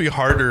would almost be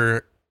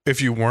harder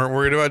if you weren't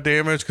worried about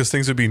damage, because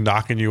things would be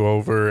knocking you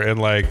over and,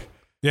 like...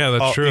 Yeah,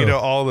 that's true. You know,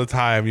 all the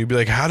time. You'd be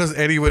like, how does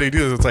anybody do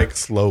this? It's like,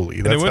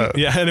 slowly. That's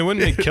and it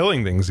wouldn't make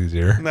killing things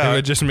easier. No. It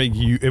would just make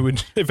you... It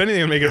would, if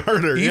anything, it would make it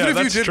harder. Even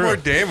if you did more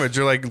damage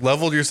or, like,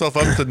 leveled yourself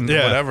up to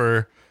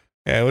whatever,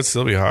 it would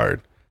still be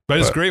hard. But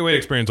it's a great way to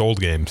experience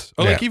old games.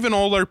 Or like even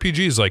old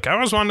RPGs. Like I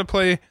always wanted to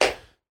play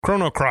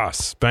Chrono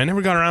Cross, but I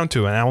never got around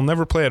to it. And I'll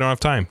never play it. I don't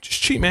have time.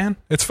 Just cheat, man.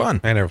 It's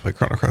fun. I never played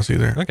Chrono Cross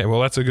either. Okay, well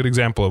that's a good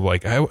example of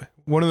like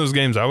one of those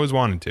games I always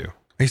wanted to.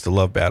 I used to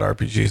love bad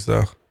RPGs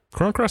though.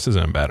 Chrono Cross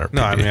isn't a bad RPG.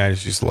 No, I mean I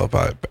just used to love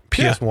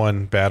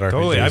PS1 bad RPGs.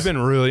 Totally, I've been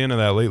really into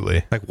that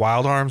lately. Like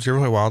Wild Arms. You ever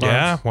play Wild Arms?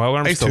 Yeah, Wild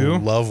Arms I used to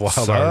love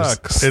Wild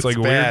Arms. It's like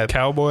bad. Weird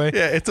cowboy.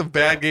 Yeah, it's a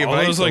bad game. All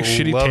those like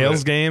shitty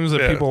Tales games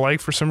that people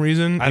like for some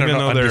reason. I don't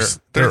know.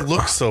 They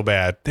look so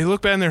bad. They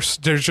look bad and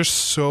they're just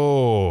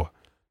so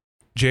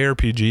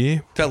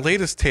JRPG. That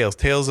latest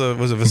Tales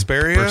of was it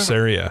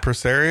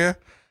Vesperia?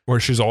 Where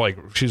she's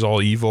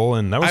all evil,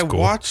 and that was cool.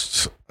 I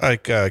watched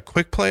like a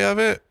quick play of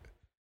it.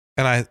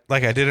 And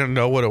I didn't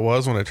know what it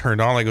was when it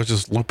turned on. Like it was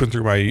just looping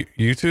through my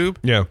YouTube.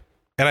 Yeah.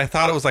 And I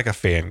thought it was like a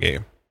fan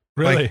game.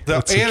 Really? Like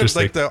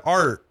the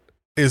art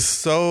is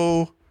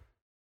so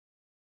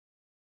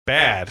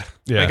bad.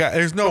 Yeah. Like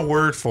there's no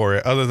word for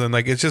it other than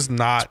like it's just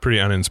not. It's pretty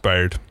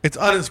uninspired. It's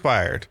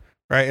uninspired,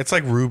 right? It's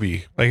like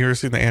Ruby. Like you ever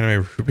seen the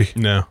anime Ruby?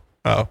 No.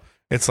 Oh,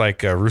 it's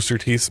like Rooster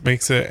Teeth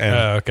makes it,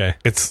 and okay.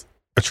 It's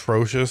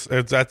atrocious.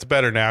 That's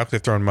better now because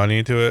they've thrown money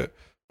into it.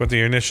 But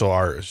the initial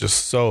art is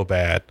just so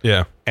bad.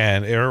 Yeah.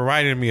 And it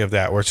reminded me of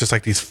that, where it's just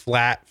like these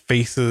flat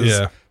faces.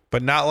 Yeah.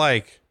 But not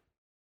like,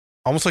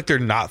 almost like they're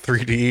not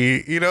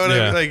 3D. You know what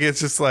I mean? Like, it's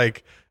just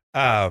like,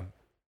 it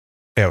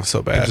was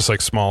so bad. Just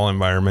like small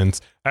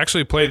environments. I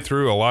actually played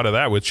through a lot of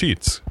that with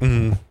cheats.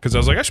 Because I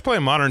was like, I should play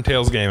a modern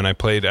Tales game. And I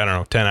played,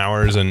 10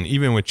 hours. And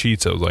even with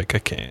cheats, I was like, I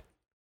can't.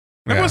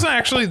 It wasn't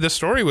actually, the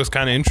story was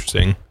kind of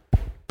interesting.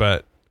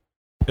 But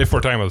If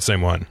we're talking about the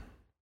same one.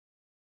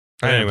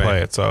 I didn't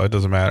play it, so it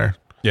doesn't matter.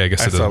 Yeah, I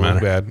guess it doesn't matter.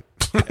 Bad.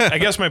 I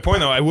guess my point,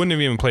 though, I wouldn't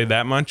have even played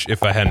that much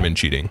if I hadn't been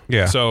cheating.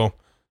 Yeah. So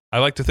I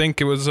like to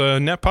think it was a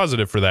net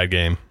positive for that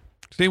game.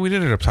 See, we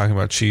ended up talking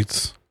about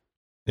cheats.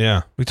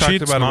 Yeah. We talked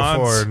Cheats, about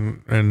mods. it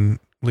before, and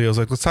Leo's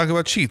like, let's talk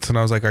about cheats. And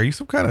I was like, are you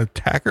some kind of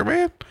hacker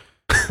man?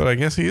 But I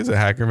guess he is a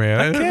hacker man.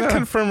 I can't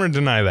confirm or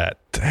deny that.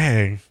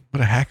 Dang,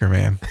 what a hacker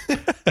man. I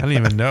didn't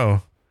even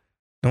know.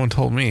 No one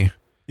told me.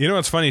 You know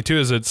what's funny, too,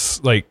 is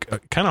it's like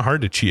kind of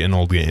hard to cheat in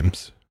old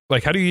games.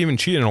 Like, how do you even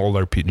cheat in an old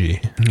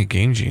RPG? You need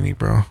Game Genie,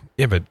 bro.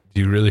 Yeah, but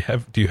do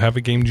you have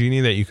a Game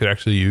Genie that you could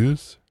actually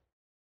use?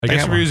 I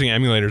guess we're using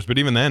emulators, but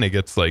even then it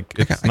gets like,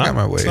 it's not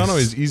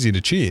always easy to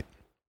cheat.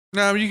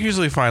 No, you can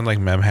usually find like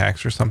mem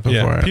hacks or something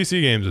for it.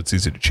 PC games, it's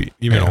easy to cheat.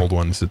 Even old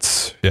ones,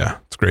 it's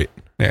great.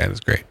 Yeah, it's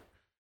great.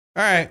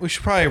 All right, we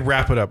should probably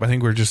wrap it up. I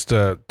think we're just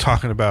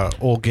talking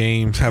about old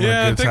games, having a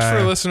good time. Thanks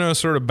for listening to us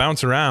sort of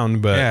bounce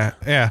around, but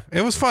yeah,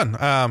 it was fun.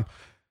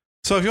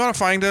 So if you want to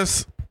find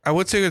us, I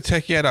would say go to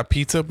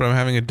techia.pizza, but I'm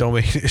having a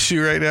domain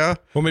issue right now.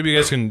 Well, maybe you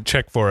guys can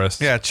check for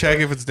us. Yeah, check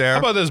if it's there. How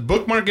about this?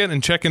 Bookmark it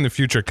and check in the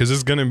future because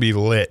it's going to be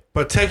lit.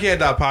 But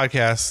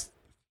techia.podcast,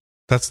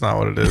 that's not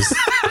what it is.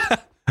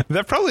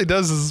 That probably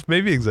does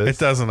maybe exist. It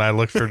doesn't. I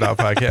looked for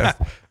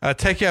 .podcast.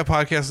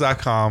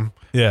 Techiapodcast.com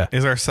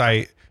is our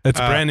site. It's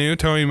brand new.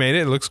 Tony made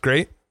it. It looks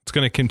great. It's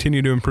going to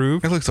continue to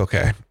improve. It looks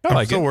okay.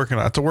 I'm still working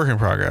on it. It's a work in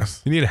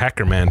progress. You need a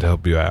hacker man to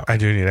help you out. I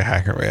do need a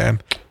hacker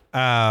man.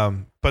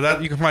 But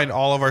that you can find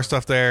all of our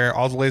stuff there,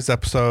 all the latest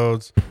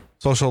episodes,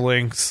 social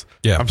links.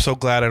 Yeah. I'm so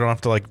glad I don't have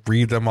to like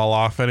read them all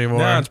off anymore.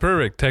 No, it's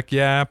perfect.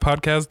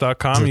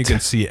 TechYeahPodcast.com. You can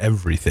see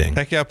everything.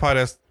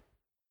 TechYeahPodcast.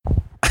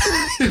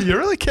 You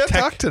really can't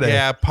talk today.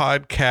 Yeah,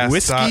 podcast.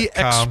 Whiskey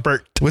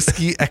expert.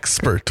 Whiskey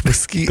expert.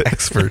 Whiskey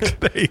expert.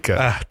 There you go.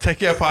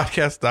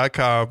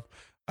 TechYeahPodcast.com.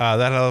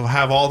 That'll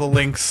have all the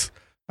links.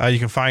 You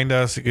can find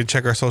us. You can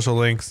check our social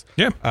links.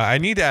 Yeah. I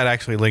need to add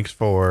actually links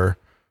for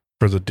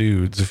the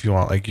dudes if you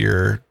want like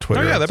your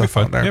Twitter. Oh yeah, that'd be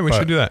fun. There. Yeah, we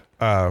should do that.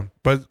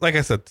 But like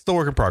I said, still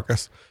work in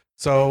progress.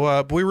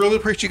 So but we really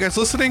appreciate you guys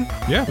listening.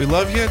 Yeah. We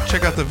love you.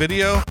 Check out the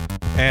video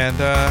and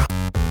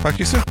talk to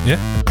you soon.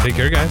 Yeah. Take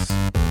care, guys.